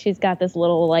awful. Like she's got this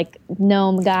little like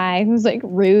gnome guy who's like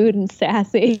rude and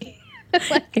sassy.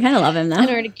 Like, I kind of love him though. In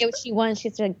order to get what she wants, she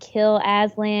has to kill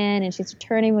Aslan, and she has to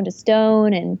turn him into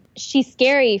stone, and she's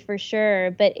scary for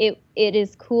sure. But it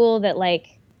is cool that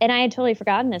like, and I had totally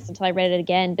forgotten this until I read it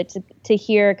again. But to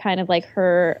hear kind of like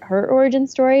her origin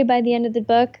story by the end of the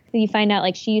book, you find out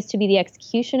like she used to be the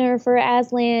executioner for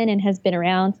Aslan and has been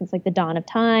around since like the dawn of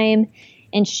time,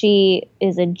 and she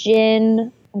is a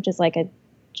djinn, which is like a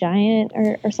giant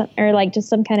or something, or like just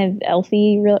some kind of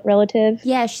elfy relative.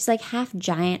 Yeah, she's like half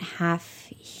giant, half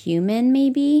human,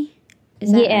 maybe.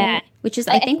 Is that right? Which is,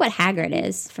 I think, what Hagrid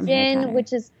is from Harry Potter.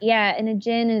 Which is, and a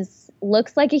djinn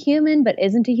looks like a human but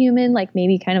isn't a human, like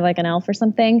maybe kind of like an elf or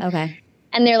something. Okay.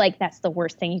 And they're like, that's the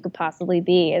worst thing you could possibly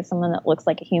be, is someone that looks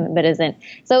like a human but isn't.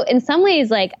 So in some ways,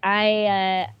 like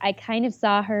I kind of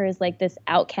saw her as like this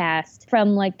outcast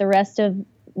from like the rest of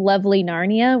lovely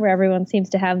Narnia, where everyone seems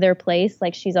to have their place.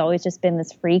 Like she's always just been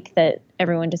this freak that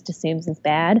everyone just assumes is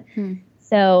bad.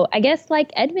 So I guess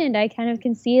like Edmund, I kind of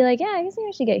can see like, I guess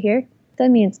I should get here.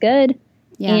 Doesn't mean it's good.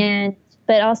 Yeah.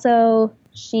 But also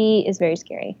she is very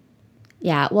scary.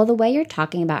 Yeah. Well, the way you're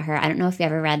talking about her, I don't know if you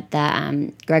ever read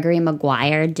the Gregory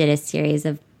Maguire did a series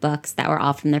of books that were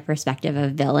all from the perspective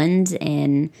of villains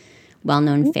in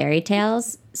well-known fairy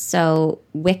tales. So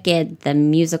Wicked, the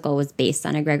musical, was based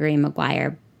on a Gregory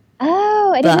Maguire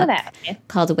Oh, I didn't know that.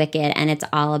 Called Wicked, and it's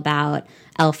all about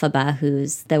Elphaba,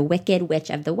 who's the Wicked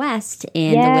Witch of the West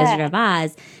in The Wizard of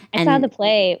Oz. I saw the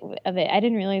play of it. I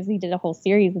didn't realize he did a whole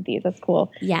series of these. That's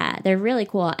cool. Yeah, they're really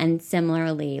cool. And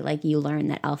similarly, like you learn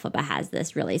that Elphaba has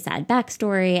this really sad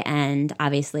backstory, and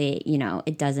obviously, you know,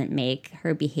 it doesn't make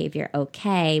her behavior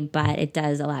okay, but it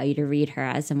does allow you to read her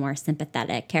as a more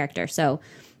sympathetic character. So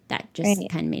that just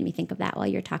kind of made me think of that while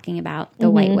you're talking about the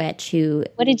White Witch who...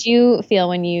 What did you feel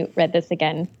when you read this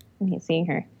again, seeing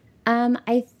her?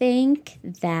 I think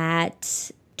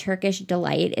that Turkish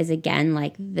Delight is, again,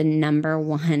 like the number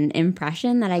one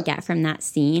impression that I get from that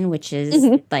scene, which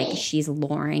is like she's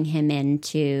luring him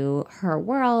into her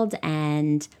world.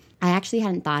 And I actually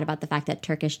hadn't thought about the fact that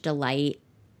Turkish Delight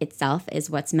itself is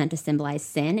what's meant to symbolize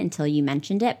sin until you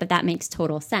mentioned it, but that makes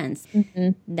total sense.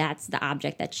 That's the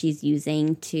object that she's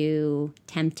using to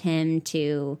tempt him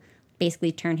to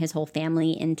basically turn his whole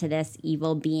family into this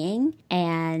evil being.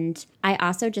 And I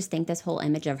also just think this whole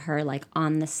image of her like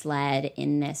on the sled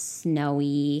in this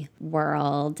snowy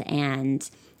world, and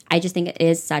I just think it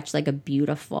is such like a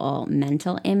beautiful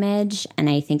mental image, and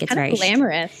I think it's kind very of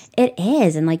glamorous. It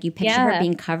is, and like you picture her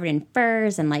being covered in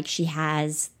furs, and like she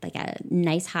has like a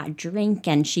nice hot drink,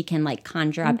 and she can like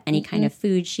conjure up any kind of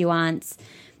food she wants.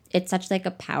 It's such like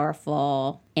a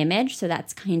powerful image, so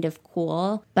that's kind of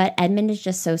cool. But Edmund is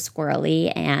just so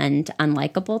squirrely and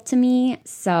unlikable to me.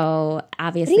 So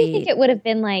obviously, what do you think it would have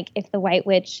been like if the White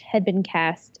Witch had been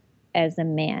cast as a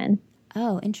man?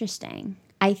 Oh, interesting.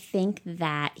 I think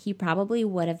that he probably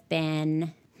would have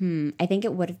been, I think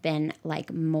it would have been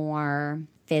like more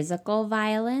physical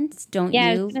violence, don't you?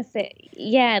 I was gonna say,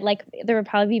 like there would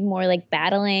probably be more like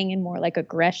battling and more like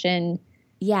aggression.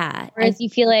 Yeah. Whereas you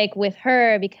feel like with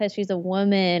her, because she's a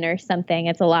woman or something,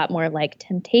 it's a lot more like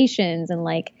temptations and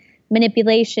like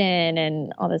manipulation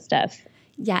and all this stuff.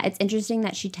 Yeah, it's interesting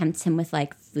that she tempts him with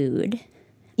like food.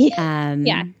 Yeah.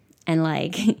 And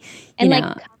like, and like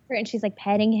comfort, and she's like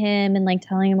petting him and like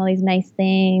telling him all these nice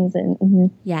things.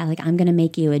 And yeah, like, I'm going to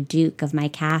make you a duke of my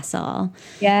castle.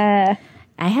 Yeah.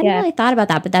 I hadn't really thought about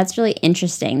that, but that's really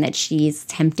interesting that she's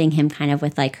tempting him kind of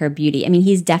with like her beauty. I mean,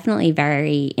 he's definitely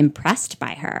very impressed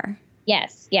by her.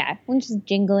 Yes. Yeah. When she's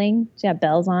jingling, she got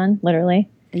bells on, literally.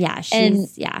 Yeah.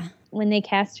 When they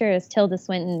cast her as Tilda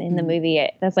Swinton in the movie,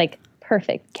 that's like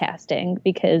perfect casting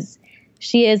because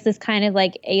she is this kind of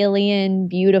like alien,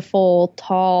 beautiful,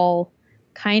 tall,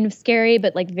 kind of scary,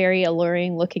 but like very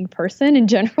alluring looking person in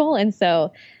general. And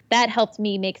so that helped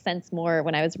me make sense more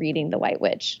when I was reading The White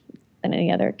Witch than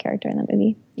any other character in that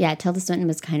movie. Yeah, Tilda Swinton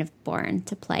was kind of born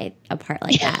to play a part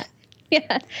like that.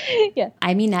 Yeah.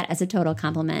 I mean that as a total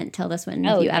compliment, Tilda Swinton,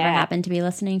 if you ever happen to be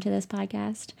listening to this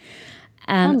podcast.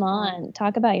 Come on,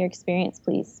 talk about your experience,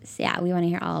 please. So yeah, we want to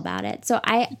hear all about it. So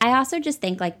I also just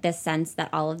think like this sense that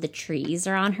all of the trees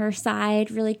are on her side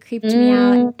really creeped me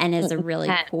out and is a really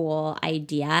cool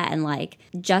idea. And like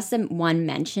just one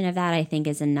mention of that I think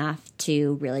is enough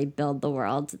to really build the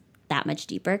world that much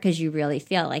deeper because you really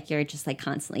feel like you're just like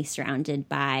constantly surrounded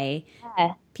by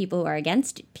people who are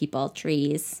against people,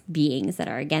 trees, beings that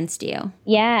are against you.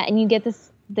 Yeah, and you get this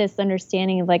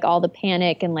understanding of like all the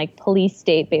panic and like police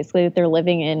state basically that they're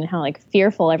living in, how like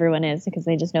fearful everyone is because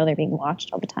they just know they're being watched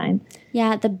all the time.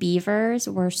 Yeah, the beavers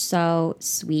were so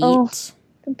sweet. Oh,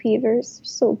 the beavers are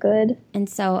so good. And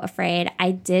so afraid.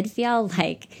 I did feel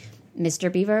like Mr.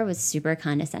 Beaver was super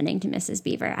condescending to Mrs.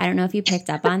 Beaver. I don't know if you picked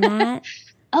up on that.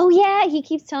 Oh, yeah. He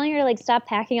keeps telling her, like, stop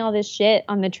packing all this shit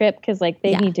on the trip because, like,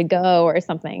 they need to go or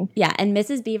something. Yeah, and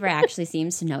Mrs. Beaver actually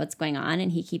seems to know what's going on,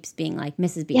 and he keeps being like,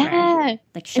 Mrs. Beaver,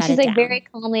 like, shut it down. And she's, like, very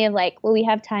calmly of, like, well, we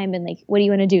have time, and, like, what do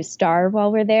you want to do, starve while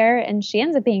we're there? And she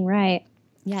ends up being right.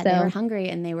 Yeah, they were hungry,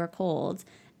 and they were cold.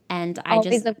 And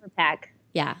always overpack.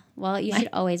 Yeah, well, you should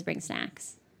always bring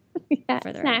snacks.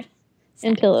 For the snacks.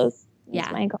 And pillows.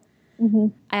 Yeah.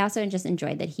 I also just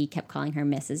enjoyed that he kept calling her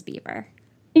Mrs. Beaver.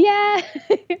 Yeah,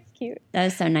 it's cute. That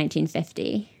was so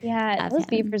 1950. Yeah, those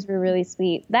beavers were really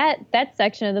sweet. That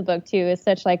section of the book too is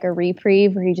such like a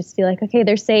reprieve where you just feel like, okay,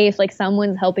 they're safe. Like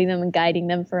someone's helping them and guiding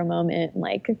them for a moment, and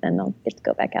like then they'll get to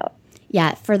go back out.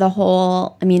 Yeah, for the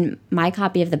whole. I mean, my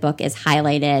copy of the book is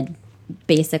highlighted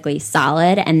basically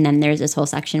solid, and then there's this whole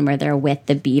section where they're with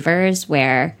the beavers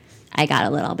where I got a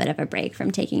little bit of a break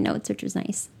from taking notes, which was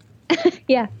nice.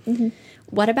 Yeah. Mm-hmm.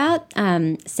 What about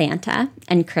Santa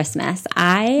and Christmas?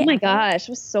 Oh my gosh, it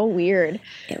was so weird.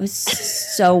 It was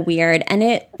so weird. And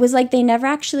it was like they never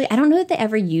actually, I don't know that they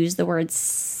ever used the word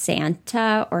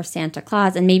Santa or Santa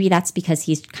Claus. And maybe that's because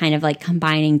he's kind of like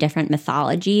combining different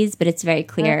mythologies, but it's very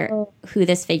clear who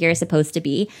this figure is supposed to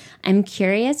be. I'm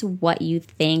curious what you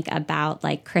think about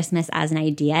like Christmas as an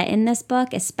idea in this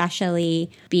book,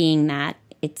 especially being that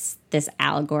it's this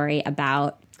allegory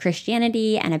about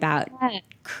Christianity and about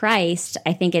Christ.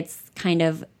 I think it's kind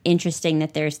of interesting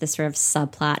that there's this sort of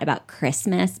subplot about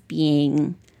Christmas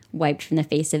being wiped from the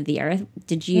face of the earth.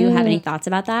 Did you have any thoughts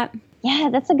about that? Yeah,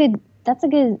 that's a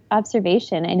good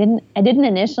observation. I didn't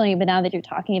initially, but now that you're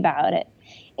talking about it,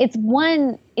 it's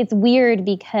weird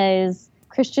because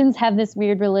Christians have this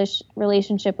weird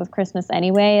relationship with Christmas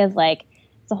anyway, of like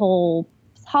it's a whole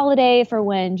holiday for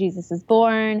when Jesus is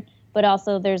born. But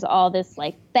also there's all this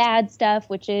like bad stuff,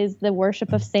 which is the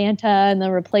worship of Santa and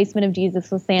the replacement of Jesus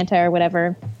with Santa or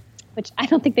whatever, which I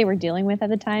don't think they were dealing with at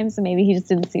the time. So maybe he just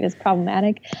didn't see it as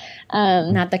problematic.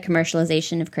 Not the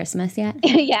commercialization of Christmas yet.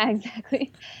 Yeah,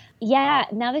 exactly. Yeah.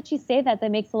 Now that you say that,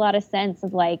 that makes a lot of sense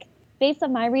of like, based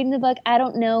on my reading the book, I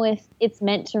don't know if it's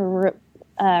meant to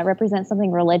represent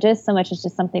something religious so much as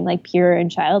just something like pure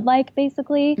and childlike,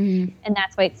 basically. Mm-hmm. And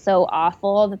that's why it's so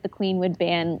awful that the Queen would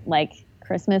ban like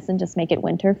Christmas and just make it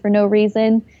winter for no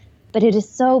reason. But it is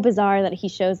so bizarre that he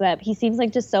shows up. He seems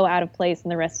like just so out of place in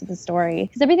the rest of the story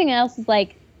because everything else is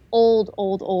like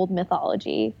old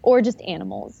mythology or just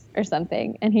animals or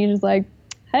something. And he's just like,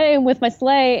 hey, I'm with my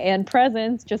sleigh and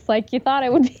presents just like you thought I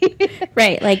would be.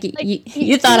 Right. Like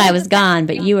you thought I was gone,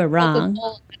 but you were wrong.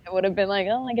 I would have been like,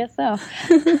 oh, I guess so.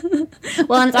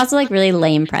 Well, and it's also like really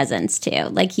lame presents too.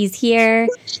 Like he's here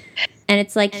and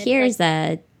it's like, here's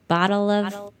a bottle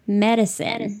of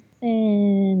medicine.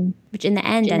 Jason. Which in the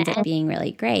end ends up being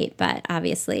really great. But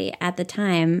obviously, at the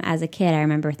time, as a kid, I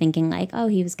remember thinking like, oh,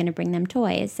 he was going to bring them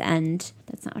toys. And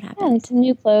that's not what happened. Yeah, some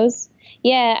new clothes.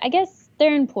 Yeah, I guess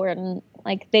they're important.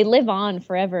 Like, they live on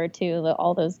forever, too,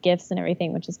 all those gifts and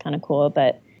everything, which is kind of cool.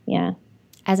 But, yeah.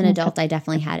 As an adult, I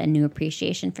definitely had a new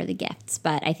appreciation for the gifts.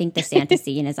 But I think the Santa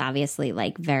scene is obviously,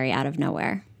 like, very out of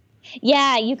nowhere.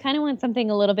 Yeah, you kind of want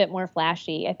something a little bit more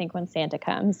flashy, I think, when Santa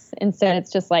comes. Instead,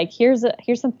 it's just like, here's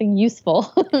something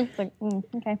useful. It's like,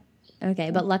 okay.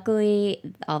 Okay, but luckily,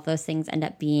 all those things end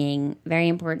up being very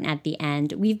important at the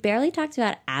end. We've barely talked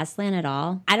about Aslan at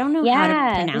all. I don't know how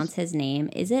to pronounce his name.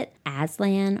 Is it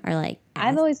Aslan or like...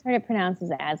 I've always heard it pronounced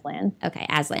as Aslan. Okay,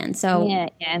 Aslan. So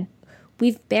yeah.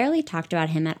 We've barely talked about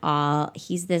him at all.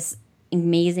 He's this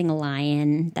amazing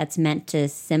lion that's meant to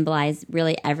symbolize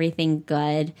really everything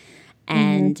good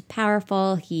and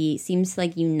powerful. He seems to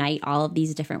like unite all of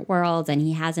these different worlds, and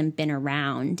he hasn't been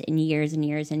around in years and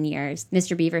years and years.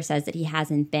 Mr. Beaver says that he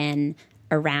hasn't been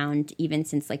around even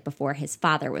since like before his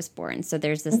father was born. So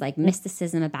there's this like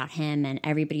mysticism about him, and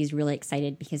everybody's really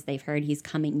excited because they've heard he's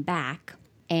coming back.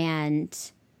 And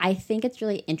I think it's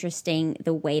really interesting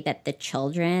the way that the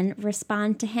children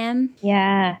respond to him.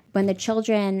 Yeah. When the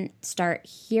children start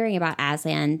hearing about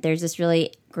Aslan, there's this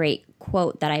really great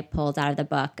quote that I pulled out of the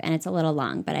book, and it's a little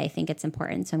long, but I think it's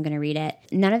important, so I'm going to read it.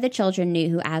 None of the children knew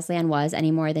who Aslan was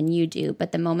any more than you do,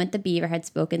 but the moment the beaver had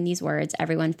spoken these words,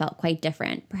 everyone felt quite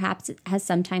different. Perhaps it has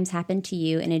sometimes happened to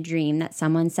you in a dream that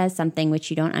someone says something which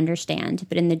you don't understand,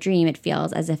 but in the dream it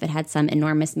feels as if it had some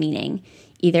enormous meaning,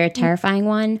 either a terrifying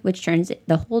one, which turns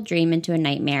the whole dream into a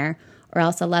nightmare, or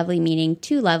else a lovely meaning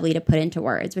too lovely to put into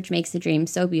words, which makes the dream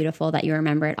so beautiful that you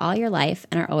remember it all your life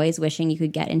and are always wishing you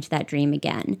could get into that dream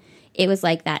again. It was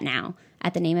like that now.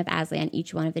 At the name of Aslan,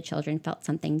 each one of the children felt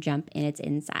something jump in its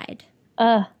inside.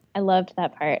 I loved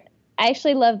that part. I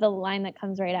actually love the line that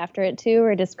comes right after it, too,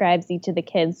 where it describes each of the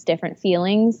kids' different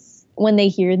feelings when they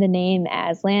hear the name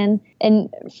Aslan.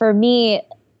 And for me,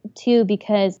 too,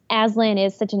 because Aslan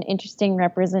is such an interesting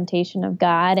representation of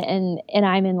God, and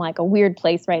I'm in like a weird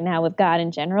place right now with God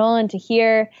in general, and to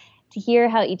hear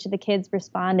how each of the kids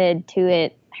responded to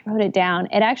it, I wrote it down.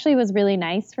 It actually was really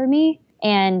nice for me,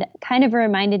 and kind of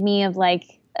reminded me of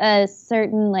like a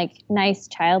certain like nice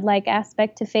childlike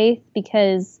aspect to faith,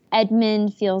 because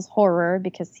Edmund feels horror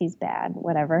because he's bad,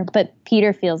 whatever, but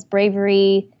Peter feels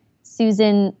bravery.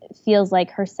 Susan feels like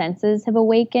her senses have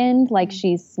awakened, like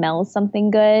she smells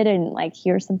something good and like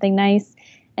hears something nice.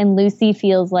 And Lucy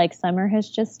feels like summer has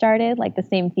just started, like the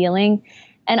same feeling.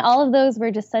 And all of those were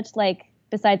just such like,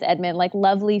 besides Edmund, like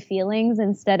lovely feelings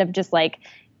instead of just like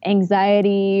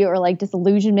anxiety or like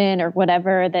disillusionment or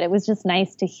whatever, that it was just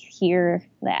nice to hear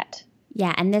that.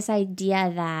 Yeah, and this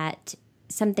idea that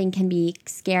something can be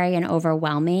scary and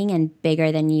overwhelming and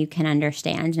bigger than you can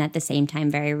understand, and at the same time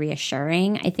very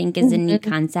reassuring, I think is a neat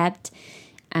concept.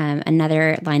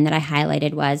 Another line that I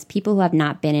highlighted was, people who have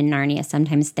not been in Narnia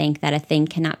sometimes think that a thing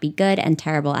cannot be good and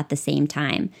terrible at the same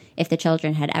time. If the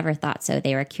children had ever thought so,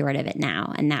 they were cured of it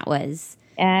now. And that was,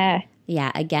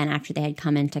 again, after they had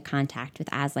come into contact with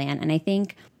Aslan. And I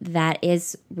think that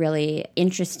is really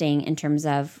interesting in terms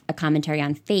of a commentary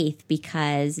on faith,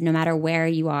 because no matter where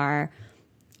you are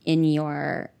in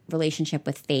your relationship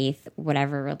with faith,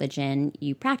 whatever religion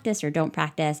you practice or don't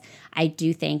practice, I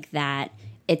do think that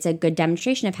it's a good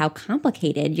demonstration of how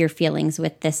complicated your feelings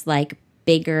with this like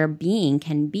bigger being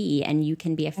can be. And you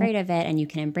can be afraid of it, and you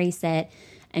can embrace it,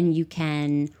 and you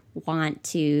can want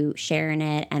to share in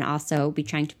it and also be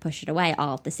trying to push it away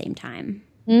all at the same time.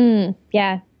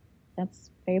 Yeah,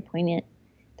 that's very poignant.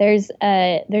 There's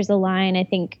a line, I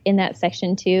think, in that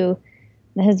section too,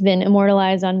 that has been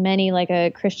immortalized on many, like a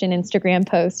Christian Instagram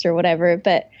post or whatever,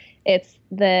 but it's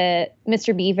the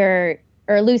Mr. Beaver,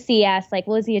 or Lucy asks, like,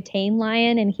 well, is he a tame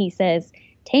lion? And he says,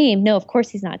 tame? No, of course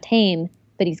he's not tame,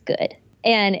 but he's good.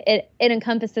 And it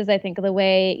encompasses, I think, the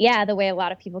way a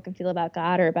lot of people can feel about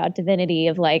God or about divinity,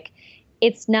 of like,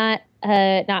 it's not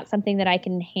something that I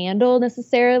can handle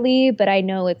necessarily, but I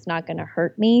know it's not going to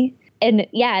hurt me. And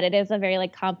yeah, it is a very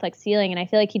like complex feeling. And I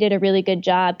feel like he did a really good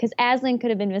job, because Aslan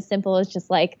could have been as simple as just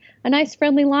like a nice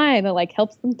friendly lion that like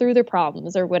helps them through their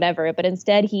problems or whatever. But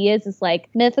instead he is this like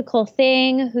mythical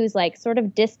thing who's like sort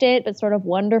of distant, but sort of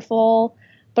wonderful,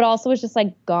 but also was just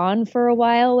like gone for a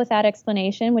while without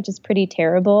explanation, which is pretty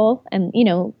terrible. And, you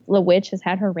know, the witch has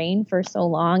had her reign for so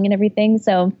long and everything.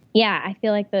 So yeah, I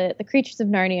feel like the creatures of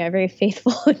Narnia are very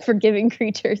faithful and forgiving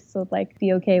creatures. So like,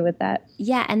 be okay with that.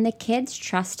 Yeah. And the kids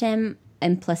trust him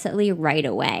implicitly right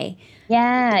away.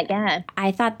 Yeah.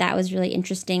 I thought that was really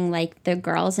interesting. Like, the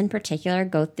girls in particular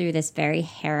go through this very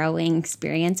harrowing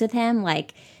experience with him.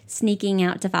 Like, sneaking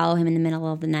out to follow him in the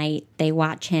middle of the night. They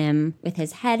watch him with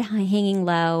his head hanging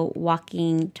low,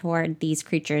 walking toward these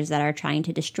creatures that are trying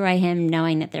to destroy him,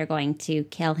 knowing that they're going to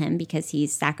kill him because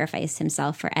he's sacrificed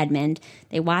himself for Edmund.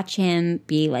 They watch him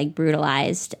be like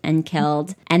brutalized and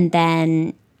killed, and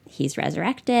then he's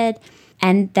resurrected.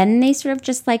 And then they sort of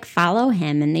just like follow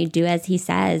him and they do as he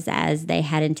says as they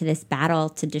head into this battle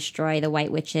to destroy the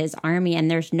White Witch's army.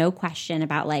 And there's no question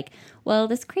about like, well,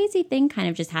 this crazy thing kind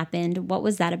of just happened. What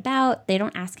was that about? They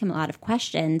don't ask him a lot of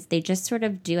questions. They just sort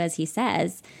of do as he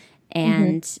says.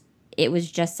 And it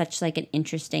was just such like an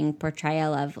interesting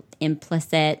portrayal of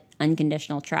implicit,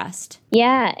 unconditional trust.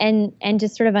 Yeah. And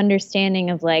just sort of understanding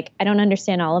of like, I don't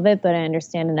understand all of it, but I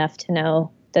understand enough to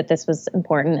know that this was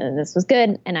important and this was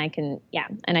good, and I can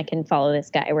follow this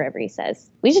guy wherever he says.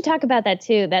 We should talk about that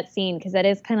too, that scene, because that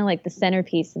is kind of like the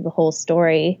centerpiece of the whole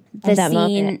story. The scene,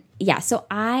 moment. Yeah. So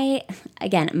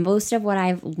most of what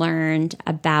I've learned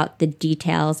about the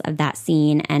details of that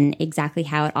scene and exactly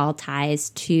how it all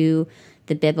ties to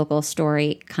the biblical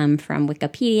story come from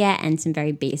Wikipedia and some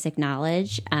very basic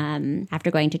knowledge after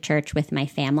going to church with my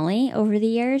family over the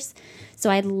years. So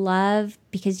I'd love,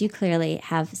 because you clearly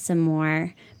have some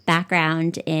more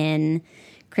background in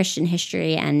Christian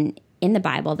history and in the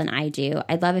Bible than I do,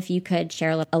 I'd love if you could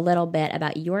share a little bit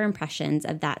about your impressions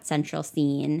of that central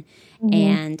scene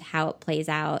and how it plays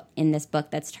out in this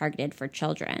book that's targeted for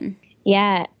children.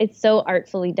 Yeah, it's so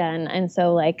artfully done. And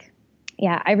so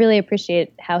I really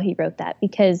appreciate how he wrote that,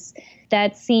 because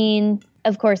that scene,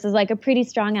 of course, is like a pretty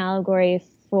strong allegory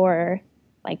for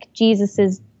like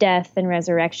Jesus's death and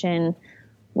resurrection,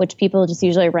 which people just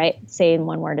usually say in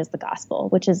one word is the gospel,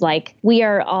 which is like, we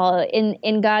are all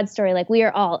in God's story, like we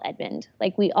are all Edmund.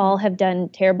 Like we all have done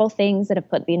terrible things that have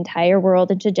put the entire world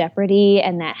into jeopardy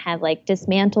and that have like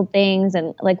dismantled things.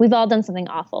 And like, we've all done something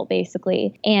awful,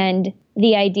 basically. And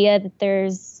the idea that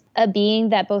there's a being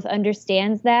that both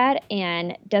understands that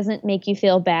and doesn't make you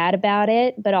feel bad about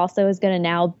it, but also is going to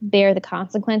now bear the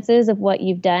consequences of what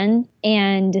you've done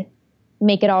and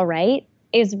make it all right,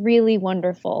 is really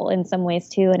wonderful in some ways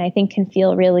too. And I think can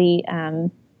feel really,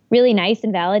 really nice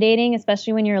and validating,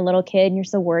 especially when you're a little kid and you're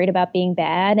so worried about being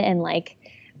bad and like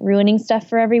ruining stuff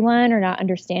for everyone or not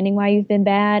understanding why you've been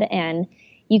bad. And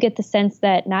you get the sense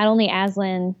that not only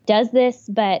Aslan does this,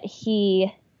 but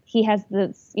he has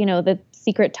this, the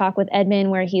secret talk with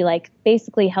Edmund where he like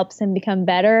basically helps him become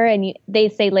better. And they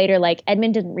say later, like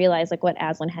Edmund didn't realize like what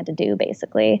Aslan had to do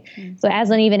basically. So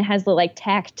Aslan even has the like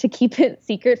tact to keep it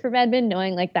secret from Edmund,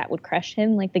 knowing like that would crush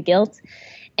him, like the guilt.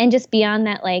 And just beyond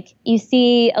that, like you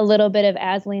see a little bit of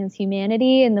Aslan's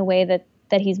humanity in the way that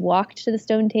he's walked to the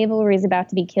stone table where he's about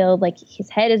to be killed. Like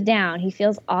his head is down. He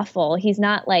feels awful. He's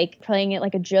not like playing it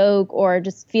like a joke or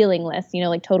just feelingless,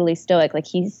 like totally stoic. Like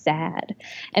he's sad.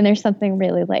 And there's something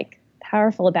really like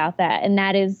powerful about that. And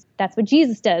that's what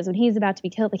Jesus does when he's about to be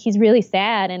killed. Like he's really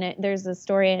sad. And there's a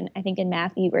story I think in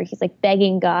Matthew where he's like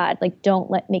begging God, like, don't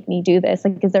make me do this.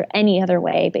 Like, is there any other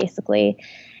way, basically?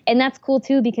 And that's cool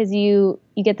too, because you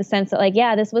get the sense that like,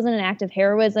 yeah, this wasn't an act of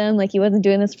heroism. Like he wasn't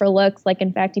doing this for looks. Like,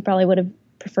 in fact, he probably would have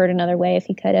preferred another way if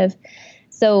he could have.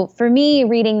 So for me,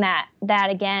 reading that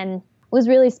again was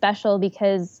really special,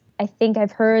 because I think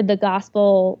I've heard the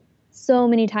gospel so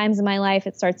many times in my life,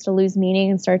 it starts to lose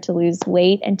meaning and start to lose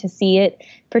weight, and to see it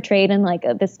portrayed in like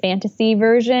this fantasy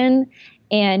version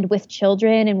and with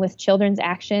children and with children's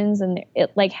actions. And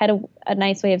it like had a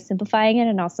nice way of simplifying it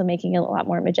and also making it a lot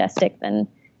more majestic than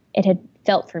it had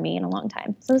felt for me in a long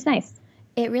time. So it was nice.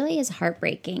 It really is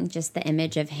heartbreaking, just the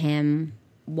image of him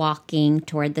walking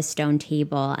toward the stone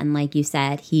table. And like you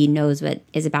said, he knows what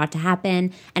is about to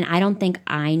happen. And I don't think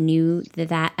I knew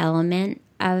that element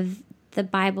of the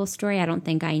Bible story. I don't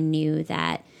think I knew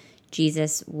that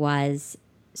Jesus was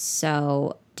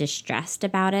so distressed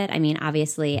about it. I mean,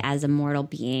 obviously, as a mortal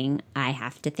being, I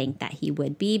have to think that he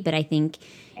would be. But I think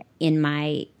in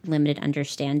my limited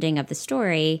understanding of the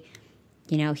story,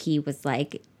 he was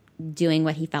like doing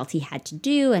what he felt he had to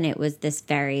do. And it was this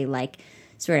very like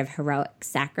sort of heroic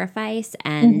sacrifice,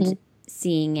 and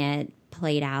seeing it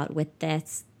played out with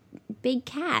this big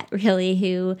cat, really,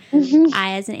 who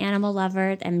I, as an animal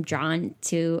lover, am drawn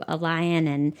to a lion.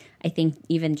 And I think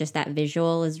even just that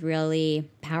visual is really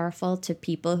powerful to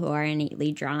people who are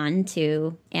innately drawn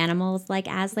to animals like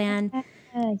Aslan.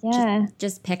 Yeah.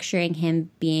 Just picturing him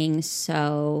being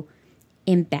so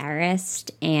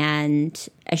embarrassed and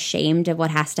ashamed of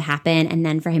what has to happen, and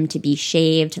then for him to be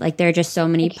shaved, like there are just so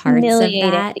many parts of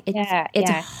that.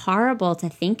 It's horrible to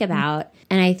think about.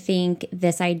 And I think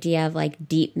this idea of like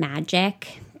deep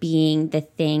magic being the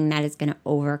thing that is going to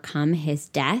overcome his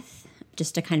death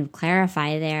just to kind of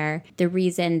clarify there, the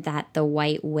reason that the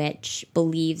White Witch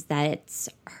believes that it's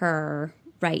her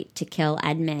right to kill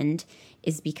Edmund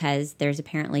is because there's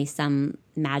apparently some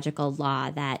magical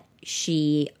law that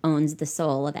she owns the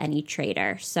soul of any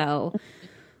traitor. So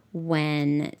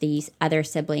when these other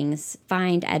siblings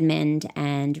find Edmund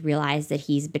and realize that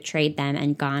he's betrayed them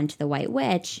and gone to the White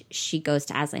Witch, she goes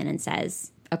to Aslan and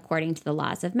says, according to the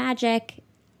laws of magic,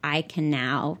 I can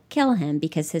now kill him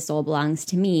because his soul belongs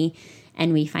to me.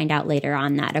 And we find out later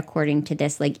on that according to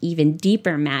this like even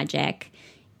deeper magic,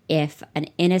 if an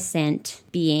innocent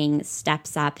being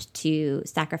steps up to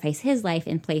sacrifice his life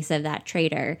in place of that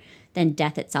traitor, then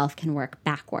death itself can work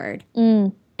backward.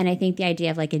 And I think the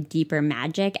idea of like a deeper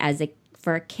magic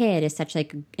for a kid is such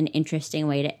like an interesting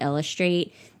way to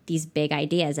illustrate these big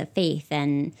ideas of faith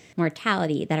and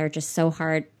mortality that are just so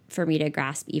hard for me to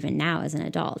grasp even now as an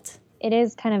adult. It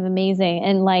is kind of amazing.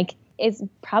 And like, it's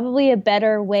probably a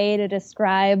better way to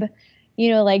describe,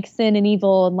 like sin and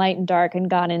evil and light and dark and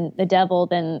God and the devil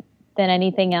than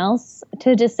anything else,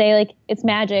 to just say like it's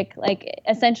magic. Like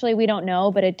essentially we don't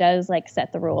know, but it does like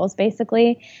set the rules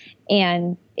basically.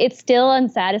 And it's still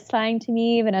unsatisfying to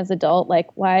me even as an adult, like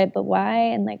why,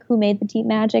 and like who made the deep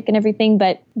magic and everything.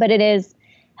 But it is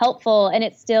helpful, and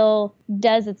it still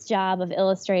does its job of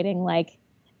illustrating like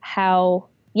how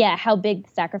big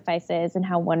the sacrifice is and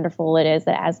how wonderful it is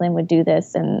that Aslan would do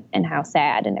this, and how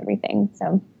sad and everything.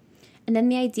 So. And then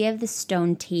the idea of the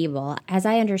stone table, as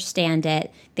I understand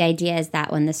it, the idea is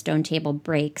that when the stone table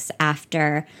breaks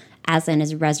after Aslan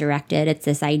is resurrected, it's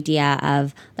this idea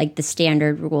of like the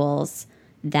standard rules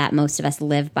that most of us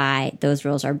live by, those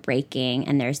rules are breaking,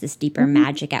 and there's this deeper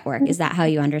magic at work. Is that how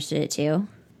you understood it too?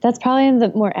 That's probably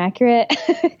the more accurate,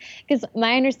 because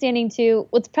my understanding too,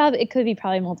 it could be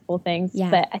probably multiple things,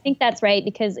 but I think that's right,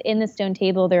 because in the stone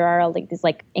table, there are like these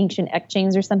like ancient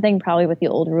etchings or something, probably with the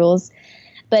old rules.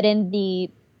 But in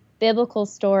the biblical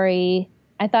story,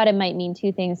 I thought it might mean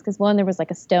two things, because one, there was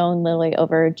like a stone literally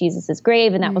over Jesus's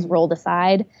grave, and that was rolled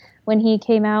aside when he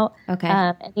came out. Okay.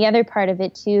 And the other part of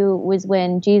it too was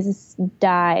when Jesus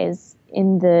dies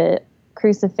in the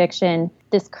crucifixion,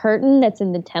 this curtain that's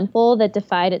in the temple that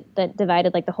divided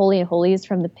like the Holy of Holies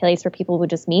from the place where people would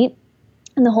just meet.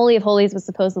 And the Holy of Holies was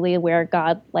supposedly where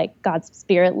God's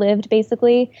spirit lived,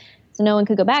 basically. So no one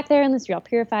could go back there unless you're all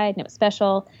purified, and it was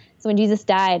special. So when Jesus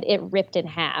died, it ripped in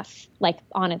half, like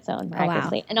on its own,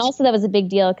 miraculously. Oh, wow. And also that was a big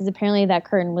deal because apparently that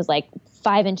curtain was like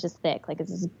 5 inches thick, like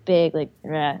it's this big, like,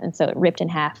 and so it ripped in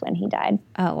half when he died.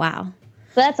 Oh, wow.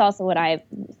 So that's also what I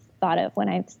thought of when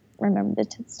I remember the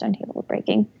stone table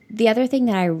breaking. The other thing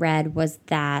that I read was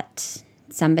that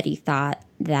somebody thought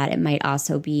that it might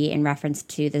also be in reference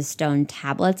to the stone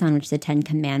tablets on which the 10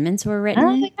 Commandments were written.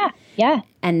 Oh, yeah. Yeah.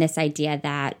 And this idea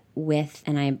that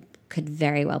and I could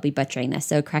very well be butchering this,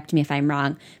 so correct me if I'm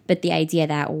wrong, but the idea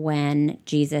that when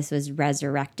Jesus was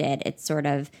resurrected, it's sort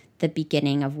of the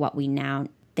beginning of what we now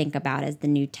think about as the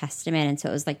New Testament. And so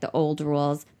it was like the old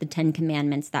rules, the 10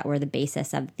 Commandments that were the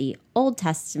basis of the Old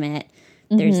Testament.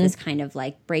 There's this kind of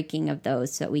like breaking of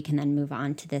those so that we can then move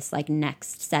on to this like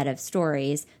next set of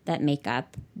stories that make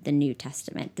up the New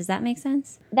Testament. Does that make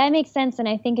sense? That makes sense. And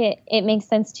I think it makes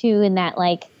sense too in that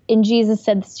like, and Jesus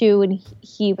said this too when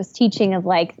he was teaching of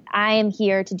like, I am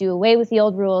here to do away with the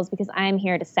old rules because I am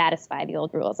here to satisfy the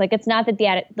old rules. Like it's not that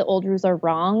the old rules are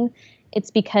wrong. It's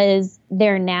because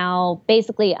they're now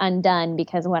basically undone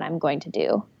because of what I'm going to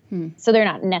do. So they're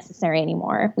not necessary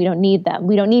anymore. We don't need them.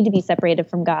 We don't need to be separated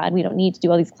from God. We don't need to do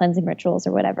all these cleansing rituals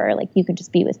or whatever. Like you can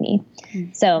just be with me.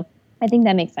 So I think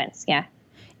that makes sense. Yeah.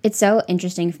 It's so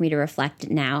interesting for me to reflect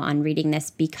now on reading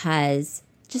this because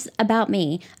just about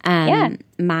me.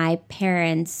 My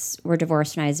parents were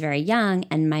divorced when I was very young,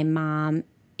 and my mom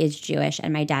is Jewish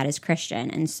and my dad is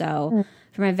Christian. And so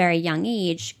from a very young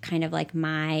age, kind of like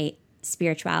my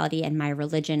spirituality and my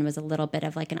religion was a little bit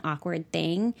of like an awkward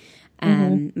thing.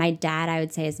 My dad, I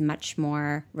would say, is much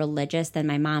more religious than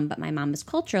my mom, but my mom is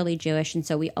culturally Jewish. And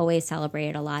so we always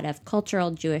celebrated a lot of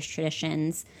cultural Jewish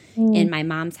traditions in my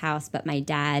mom's house. But my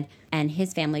dad and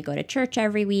his family go to church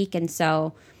every week. And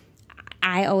so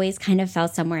I always kind of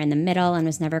felt somewhere in the middle and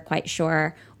was never quite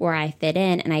sure where I fit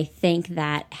in. And I think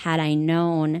that had I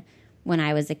known when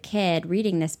I was a kid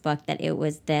reading this book that it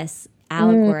was this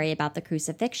allegory about the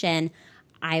crucifixion,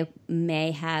 I may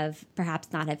have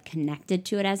perhaps not have connected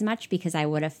to it as much because I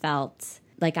would have felt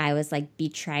like I was like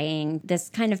betraying this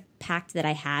kind of pact that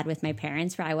I had with my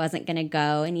parents where I wasn't going to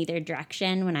go in either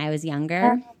direction when I was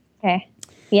younger. Okay.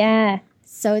 Yeah.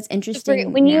 So it's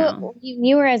interesting. When you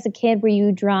knew her as a kid, were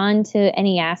you drawn to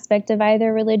any aspect of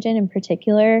either religion in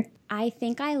particular? I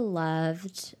think I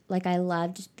loved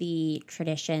the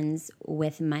traditions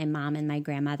with my mom and my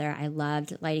grandmother. I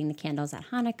loved lighting the candles at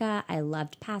Hanukkah. I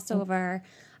loved Passover.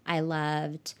 I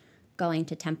loved going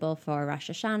to temple for Rosh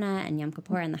Hashanah and Yom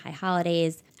Kippur and the high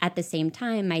holidays. At the same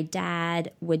time, my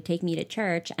dad would take me to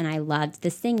church, and I loved the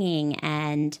singing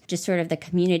and just sort of the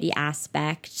community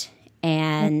aspect,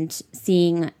 and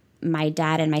seeing my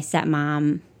dad and my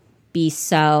stepmom be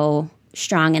so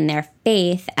strong in their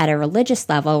faith at a religious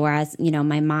level, whereas,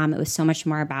 my mom, it was so much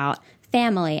more about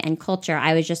family and culture.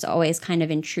 I was just always kind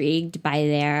of intrigued by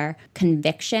their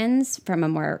convictions from a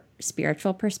more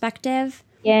spiritual perspective.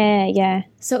 Yeah.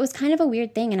 So it was kind of a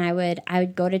weird thing, and I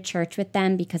would go to church with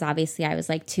them because obviously I was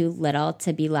like too little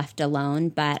to be left alone,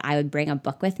 but I would bring a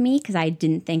book with me because I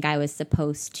didn't think I was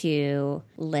supposed to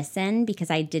listen,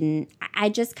 because I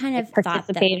just kind of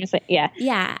participate.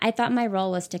 Yeah, I thought my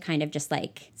role was to kind of just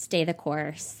like stay the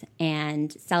course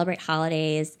and celebrate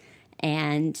holidays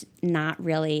and not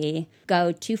really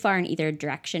go too far in either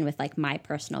direction with like my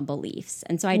personal beliefs.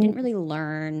 And so I didn't really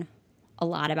learn a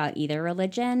lot about either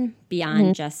religion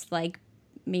beyond just like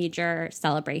major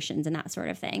celebrations and that sort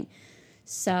of thing.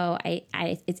 So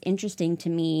it's interesting to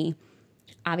me.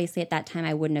 Obviously, at that time,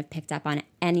 I wouldn't have picked up on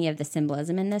any of the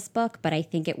symbolism in this book, but I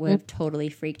think it would have totally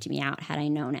freaked me out had I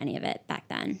known any of it back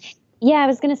then. Yeah, I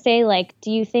was going to say, like, do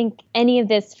you think any of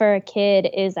this for a kid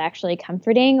is actually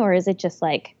comforting, or is it just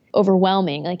like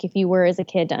overwhelming? Like if you were as a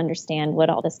kid to understand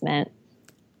what all this meant?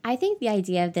 I think the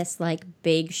idea of this like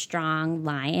big, strong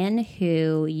lion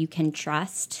who you can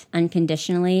trust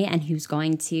unconditionally and who's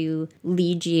going to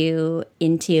lead you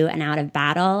into and out of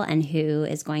battle and who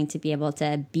is going to be able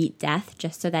to beat death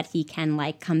just so that he can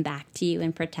like come back to you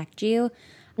and protect you.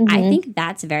 I think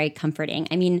that's very comforting.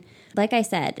 I mean, like I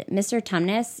said, Mr.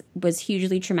 Tumnus was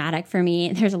hugely traumatic for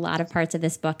me. There's a lot of parts of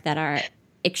this book that are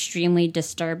extremely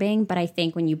disturbing, but I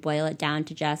think when you boil it down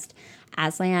to just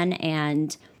Aslan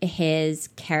and his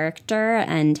character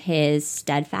and his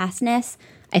steadfastness,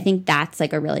 I think that's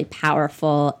like a really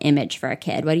powerful image for a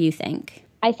kid. What do you think?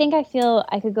 I feel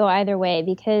I could go either way,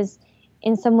 because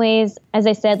in some ways, as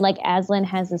I said, like Aslan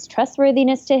has this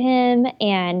trustworthiness to him,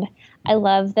 and I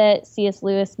love that C.S.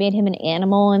 Lewis made him an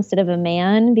animal instead of a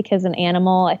man, because an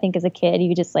animal, I think as a kid,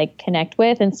 you just like connect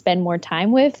with and spend more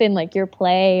time with in like your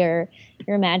play or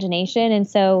your imagination. And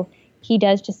so he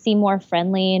does just seem more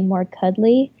friendly and more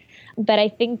cuddly. But I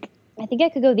think I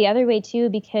could go the other way too,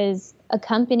 because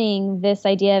accompanying this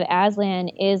idea of Aslan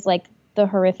is like the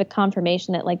horrific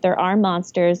confirmation that like there are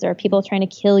monsters, there are people trying to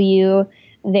kill you.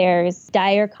 There's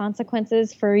dire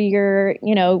consequences for your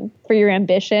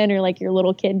ambition or like your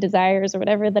little kid desires or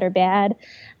whatever that are bad.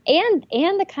 And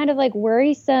the kind of like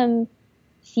worrisome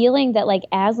feeling that like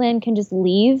Aslan can just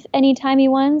leave anytime he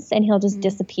wants and he'll just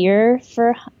disappear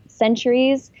for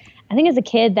centuries. I think as a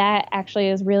kid, that actually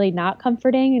is really not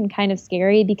comforting and kind of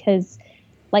scary, because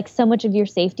like so much of your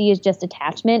safety is just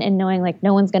attachment and knowing like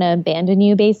no one's going to abandon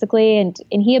you basically. And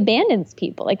he abandons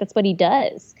people. Like that's what he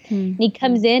does. And he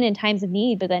comes in times of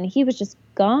need, but then he was just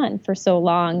gone for so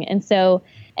long. And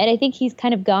I think he's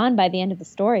kind of gone by the end of the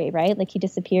story, right? Like he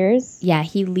disappears. Yeah,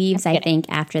 he leaves, I think,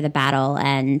 after the battle.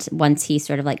 And once he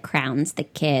sort of like crowns the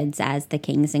kids as the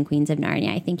kings and queens of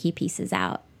Narnia, I think he pieces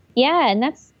out. Yeah, and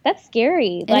that's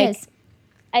scary. It is.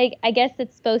 I guess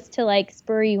it's supposed to like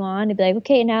spur you on to be like,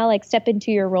 okay, now like step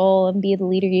into your role and be the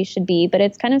leader you should be. But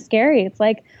it's kind of scary. It's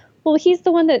like, well, he's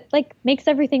the one that like makes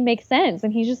everything make sense,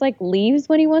 and he just like leaves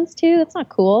when he wants to. That's not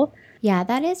cool. Yeah,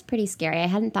 that is pretty scary. I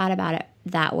hadn't thought about it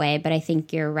that way, but I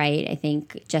think you're right. I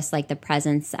think just like the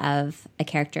presence of a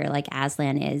character like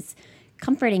Aslan is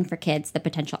comforting for kids. The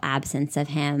potential absence of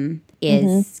him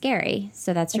is scary.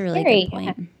 So that's a really scary, good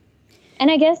point. Yeah. And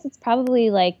I guess it's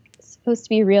probably like supposed to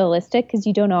be realistic, because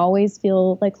you don't always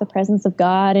feel like the presence of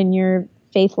God in your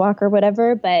faith walk or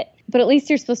whatever, but at least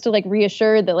you're supposed to like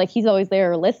reassure that like he's always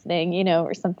there or listening,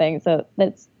 or something. So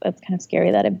that's kind of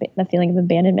scary, that feeling of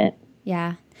abandonment.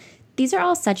 Yeah. These are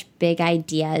all such big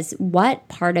ideas. What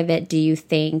part of it do you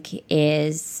think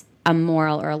is a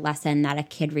moral or a lesson that a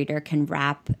kid reader can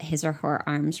wrap his or her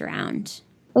arms around?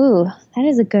 Ooh, that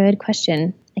is a good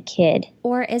question. A kid.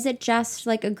 Or is it just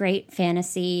like a great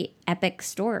fantasy epic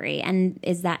story? And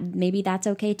maybe that's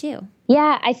okay too?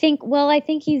 Yeah, I think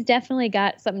he's definitely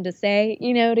got something to say,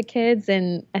 to kids.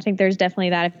 And I think there's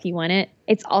definitely that if you want it.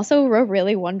 It's also a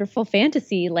really wonderful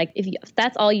fantasy. Like if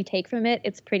that's all you take from it,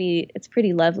 it's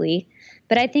pretty lovely.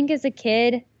 But I think as a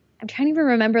kid, I'm trying to even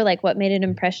remember like what made an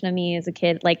impression on me as a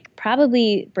kid, like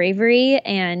probably bravery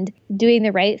and doing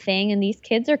the right thing. And these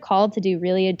kids are called to do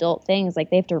really adult things. Like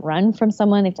they have to run from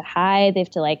someone, they have to hide, they have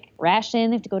to like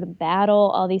ration, they have to go to battle,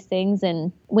 all these things.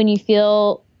 And when you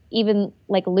feel, even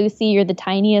like Lucy, you're the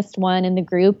tiniest one in the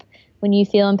group, when you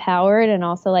feel empowered and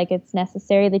also like it's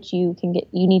necessary that you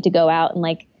need to go out and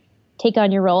like take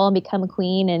on your role and become a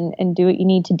queen and do what you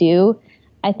need to do.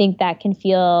 I think that can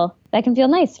feel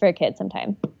nice for a kid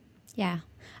sometimes. Yeah.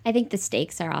 I think the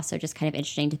stakes are also just kind of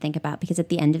interesting to think about because at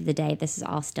the end of the day, this is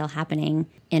all still happening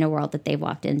in a world that they've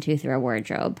walked into through a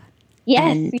wardrobe.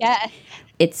 Yes, yeah.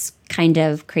 It's kind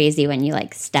of crazy when you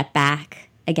like step back.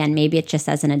 Again, maybe it's just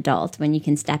as an adult when you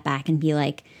can step back and be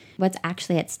like, what's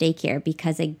actually at stake here?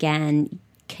 Because again,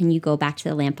 can you go back to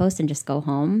the lamppost and just go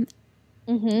home?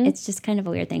 Mm-hmm. It's just kind of a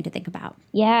weird thing to think about.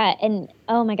 Yeah. And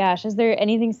oh my gosh, is there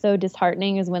anything so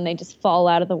disheartening as when they just fall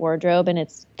out of the wardrobe and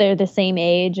they're the same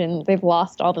age and they've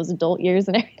lost all those adult years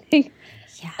and everything?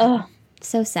 Yeah. Oh,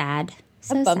 so sad.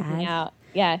 So that bummed me out.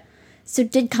 Yeah. So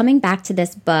did coming back to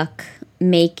this book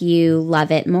make you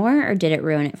love it more or did it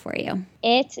ruin it for you?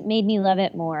 It made me love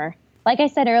it more. Like I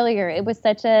said earlier, it was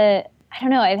such a, I don't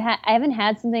know, I haven't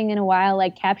had something in a while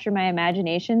like capture my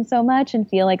imagination so much and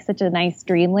feel like such a nice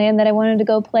dreamland that I wanted to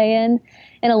go play in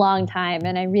a long time.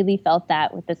 And I really felt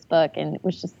that with this book and it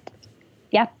was just,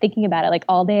 thinking about it like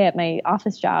all day at my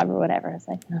office job or whatever. I was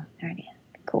like, oh, there it is.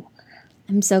 Cool.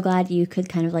 I'm so glad you could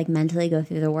kind of like mentally go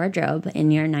through the wardrobe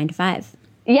in your 9 to 5.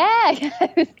 Yeah,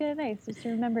 it was kind of nice just to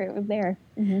remember it was there.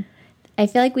 Mm-hmm. I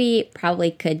feel like we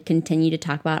probably could continue to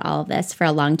talk about all of this for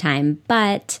a long time,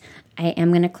 but I am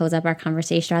going to close up our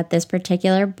conversation about this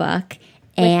particular book.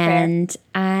 And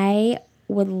I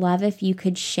would love if you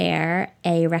could share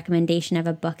a recommendation of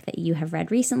a book that you have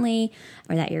read recently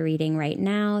or that you're reading right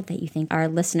now that you think our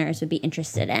listeners would be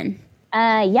interested in.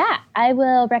 I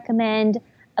will recommend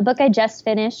a book I just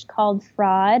finished called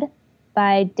Fraud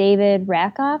by David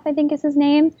Rakoff, I think is his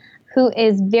name, who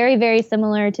is very, very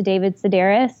similar to David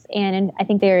Sedaris, and I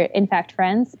think they're in fact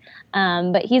friends.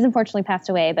 But he's unfortunately passed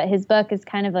away. But his book is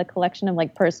kind of a collection of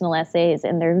like personal essays,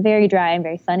 and they're very dry and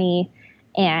very funny,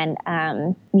 and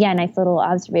nice little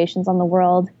observations on the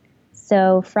world.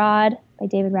 So Fraud by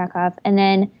David Rakoff, and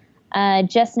then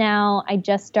just now I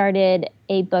just started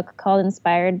a book called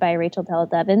Inspired by Rachel Della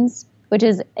Devins, which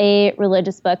is a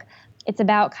religious book. It's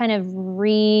about kind of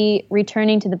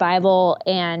returning to the Bible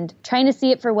and trying to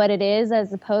see it for what it is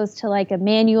as opposed to like a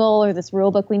manual or this rule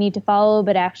book we need to follow,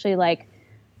 but actually like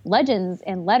legends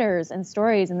and letters and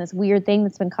stories and this weird thing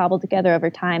that's been cobbled together over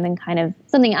time and kind of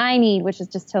something I need, which is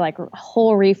just to like a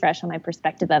whole refresh on my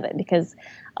perspective of it. Because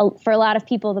for a lot of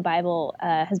people, the Bible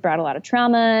has brought a lot of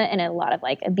trauma and a lot of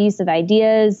like abusive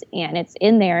ideas, and it's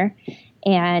in there.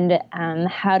 And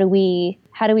how do we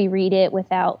read it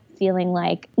without feeling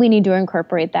like we need to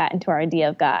incorporate that into our idea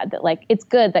of God, that like it's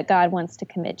good that God wants to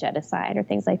commit genocide or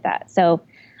things like that. So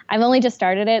I've only just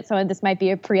started it, so this might be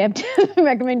a preemptive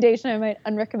recommendation I might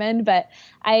unrecommend, but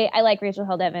I like Rachel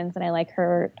Della Devins and I like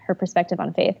her perspective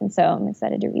on faith, and so I'm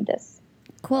excited to read this.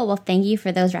 Cool. Well, thank you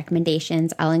for those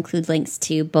recommendations. I'll include links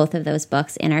to both of those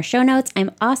books in our show notes.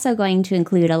 I'm also going to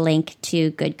include a link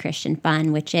to Good Christian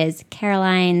Fun, which is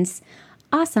Caroline's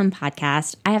awesome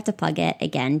podcast. I have to plug it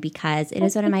again because it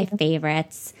is one of my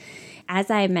favorites. As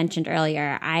I mentioned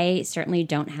earlier, I certainly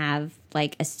don't have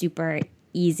like a super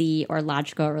easy or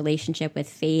logical relationship with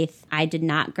faith. I did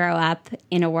not grow up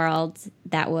in a world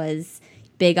that was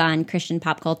big on Christian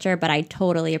pop culture, but I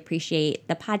totally appreciate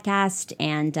the podcast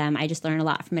and I just learn a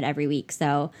lot from it every week.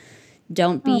 So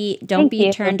don't be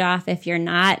turned off if you're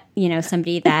not,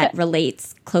 somebody that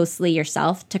relates closely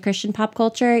yourself to Christian pop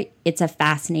culture. It's a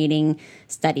fascinating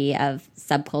study of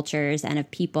subcultures and of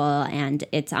people, and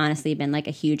it's honestly been like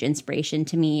a huge inspiration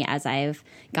to me as I've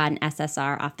gotten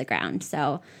SSR off the ground.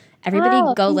 So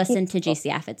everybody go listen to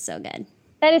GCF. It's so good.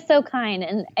 That is so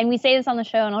kind. And we say this on the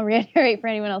show, and I'll reiterate for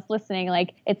anyone else listening,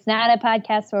 like it's not a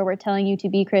podcast where we're telling you to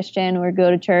be Christian or go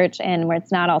to church, and where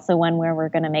it's not also one where we're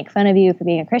going to make fun of you for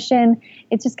being a Christian.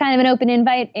 It's just kind of an open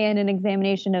invite and an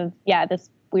examination of,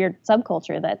 this weird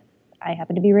subculture that I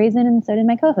happen to be raised in, and so did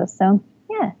my co-host. So,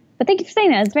 yeah. But thank you for saying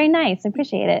that. It's very nice. I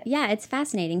appreciate it. Yeah, it's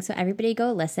fascinating. So everybody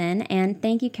go listen. And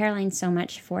thank you, Caroline, so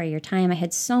much for your time. I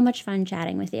had so much fun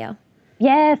chatting with you.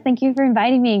 Yes, thank you for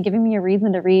inviting me and giving me a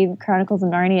reason to read Chronicles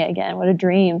of Narnia again. What a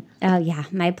dream. Oh, yeah,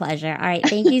 my pleasure. All right,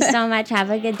 thank you so much.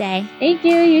 Have a good day. Thank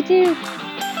you. You too.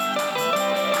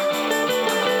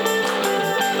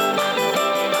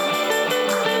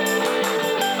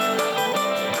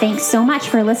 Thanks so much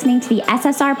for listening to the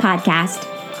SSR Podcast.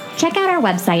 Check out our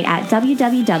website at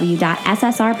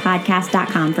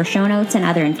www.ssrpodcast.com for show notes and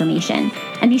other information.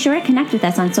 And be sure to connect with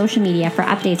us on social media for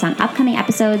updates on upcoming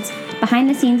episodes,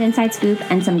 behind-the-scenes inside scoop,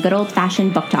 and some good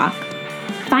old-fashioned book talk.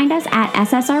 Find us at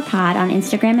SSR Pod on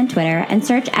Instagram and Twitter, and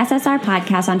search SSR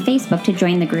Podcast on Facebook to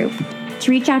join the group. To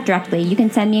reach out directly, you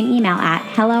can send me an email at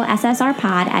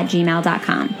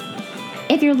hellossrpod@gmail.com.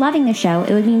 If you're loving the show,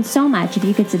 it would mean so much if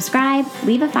you could subscribe,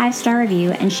 leave a 5-star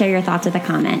review, and share your thoughts with a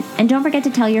comment. And don't forget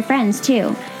to tell your friends,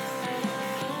 too.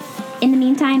 In the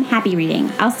meantime, happy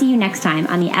reading. I'll see you next time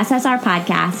on the SSR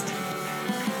Podcast.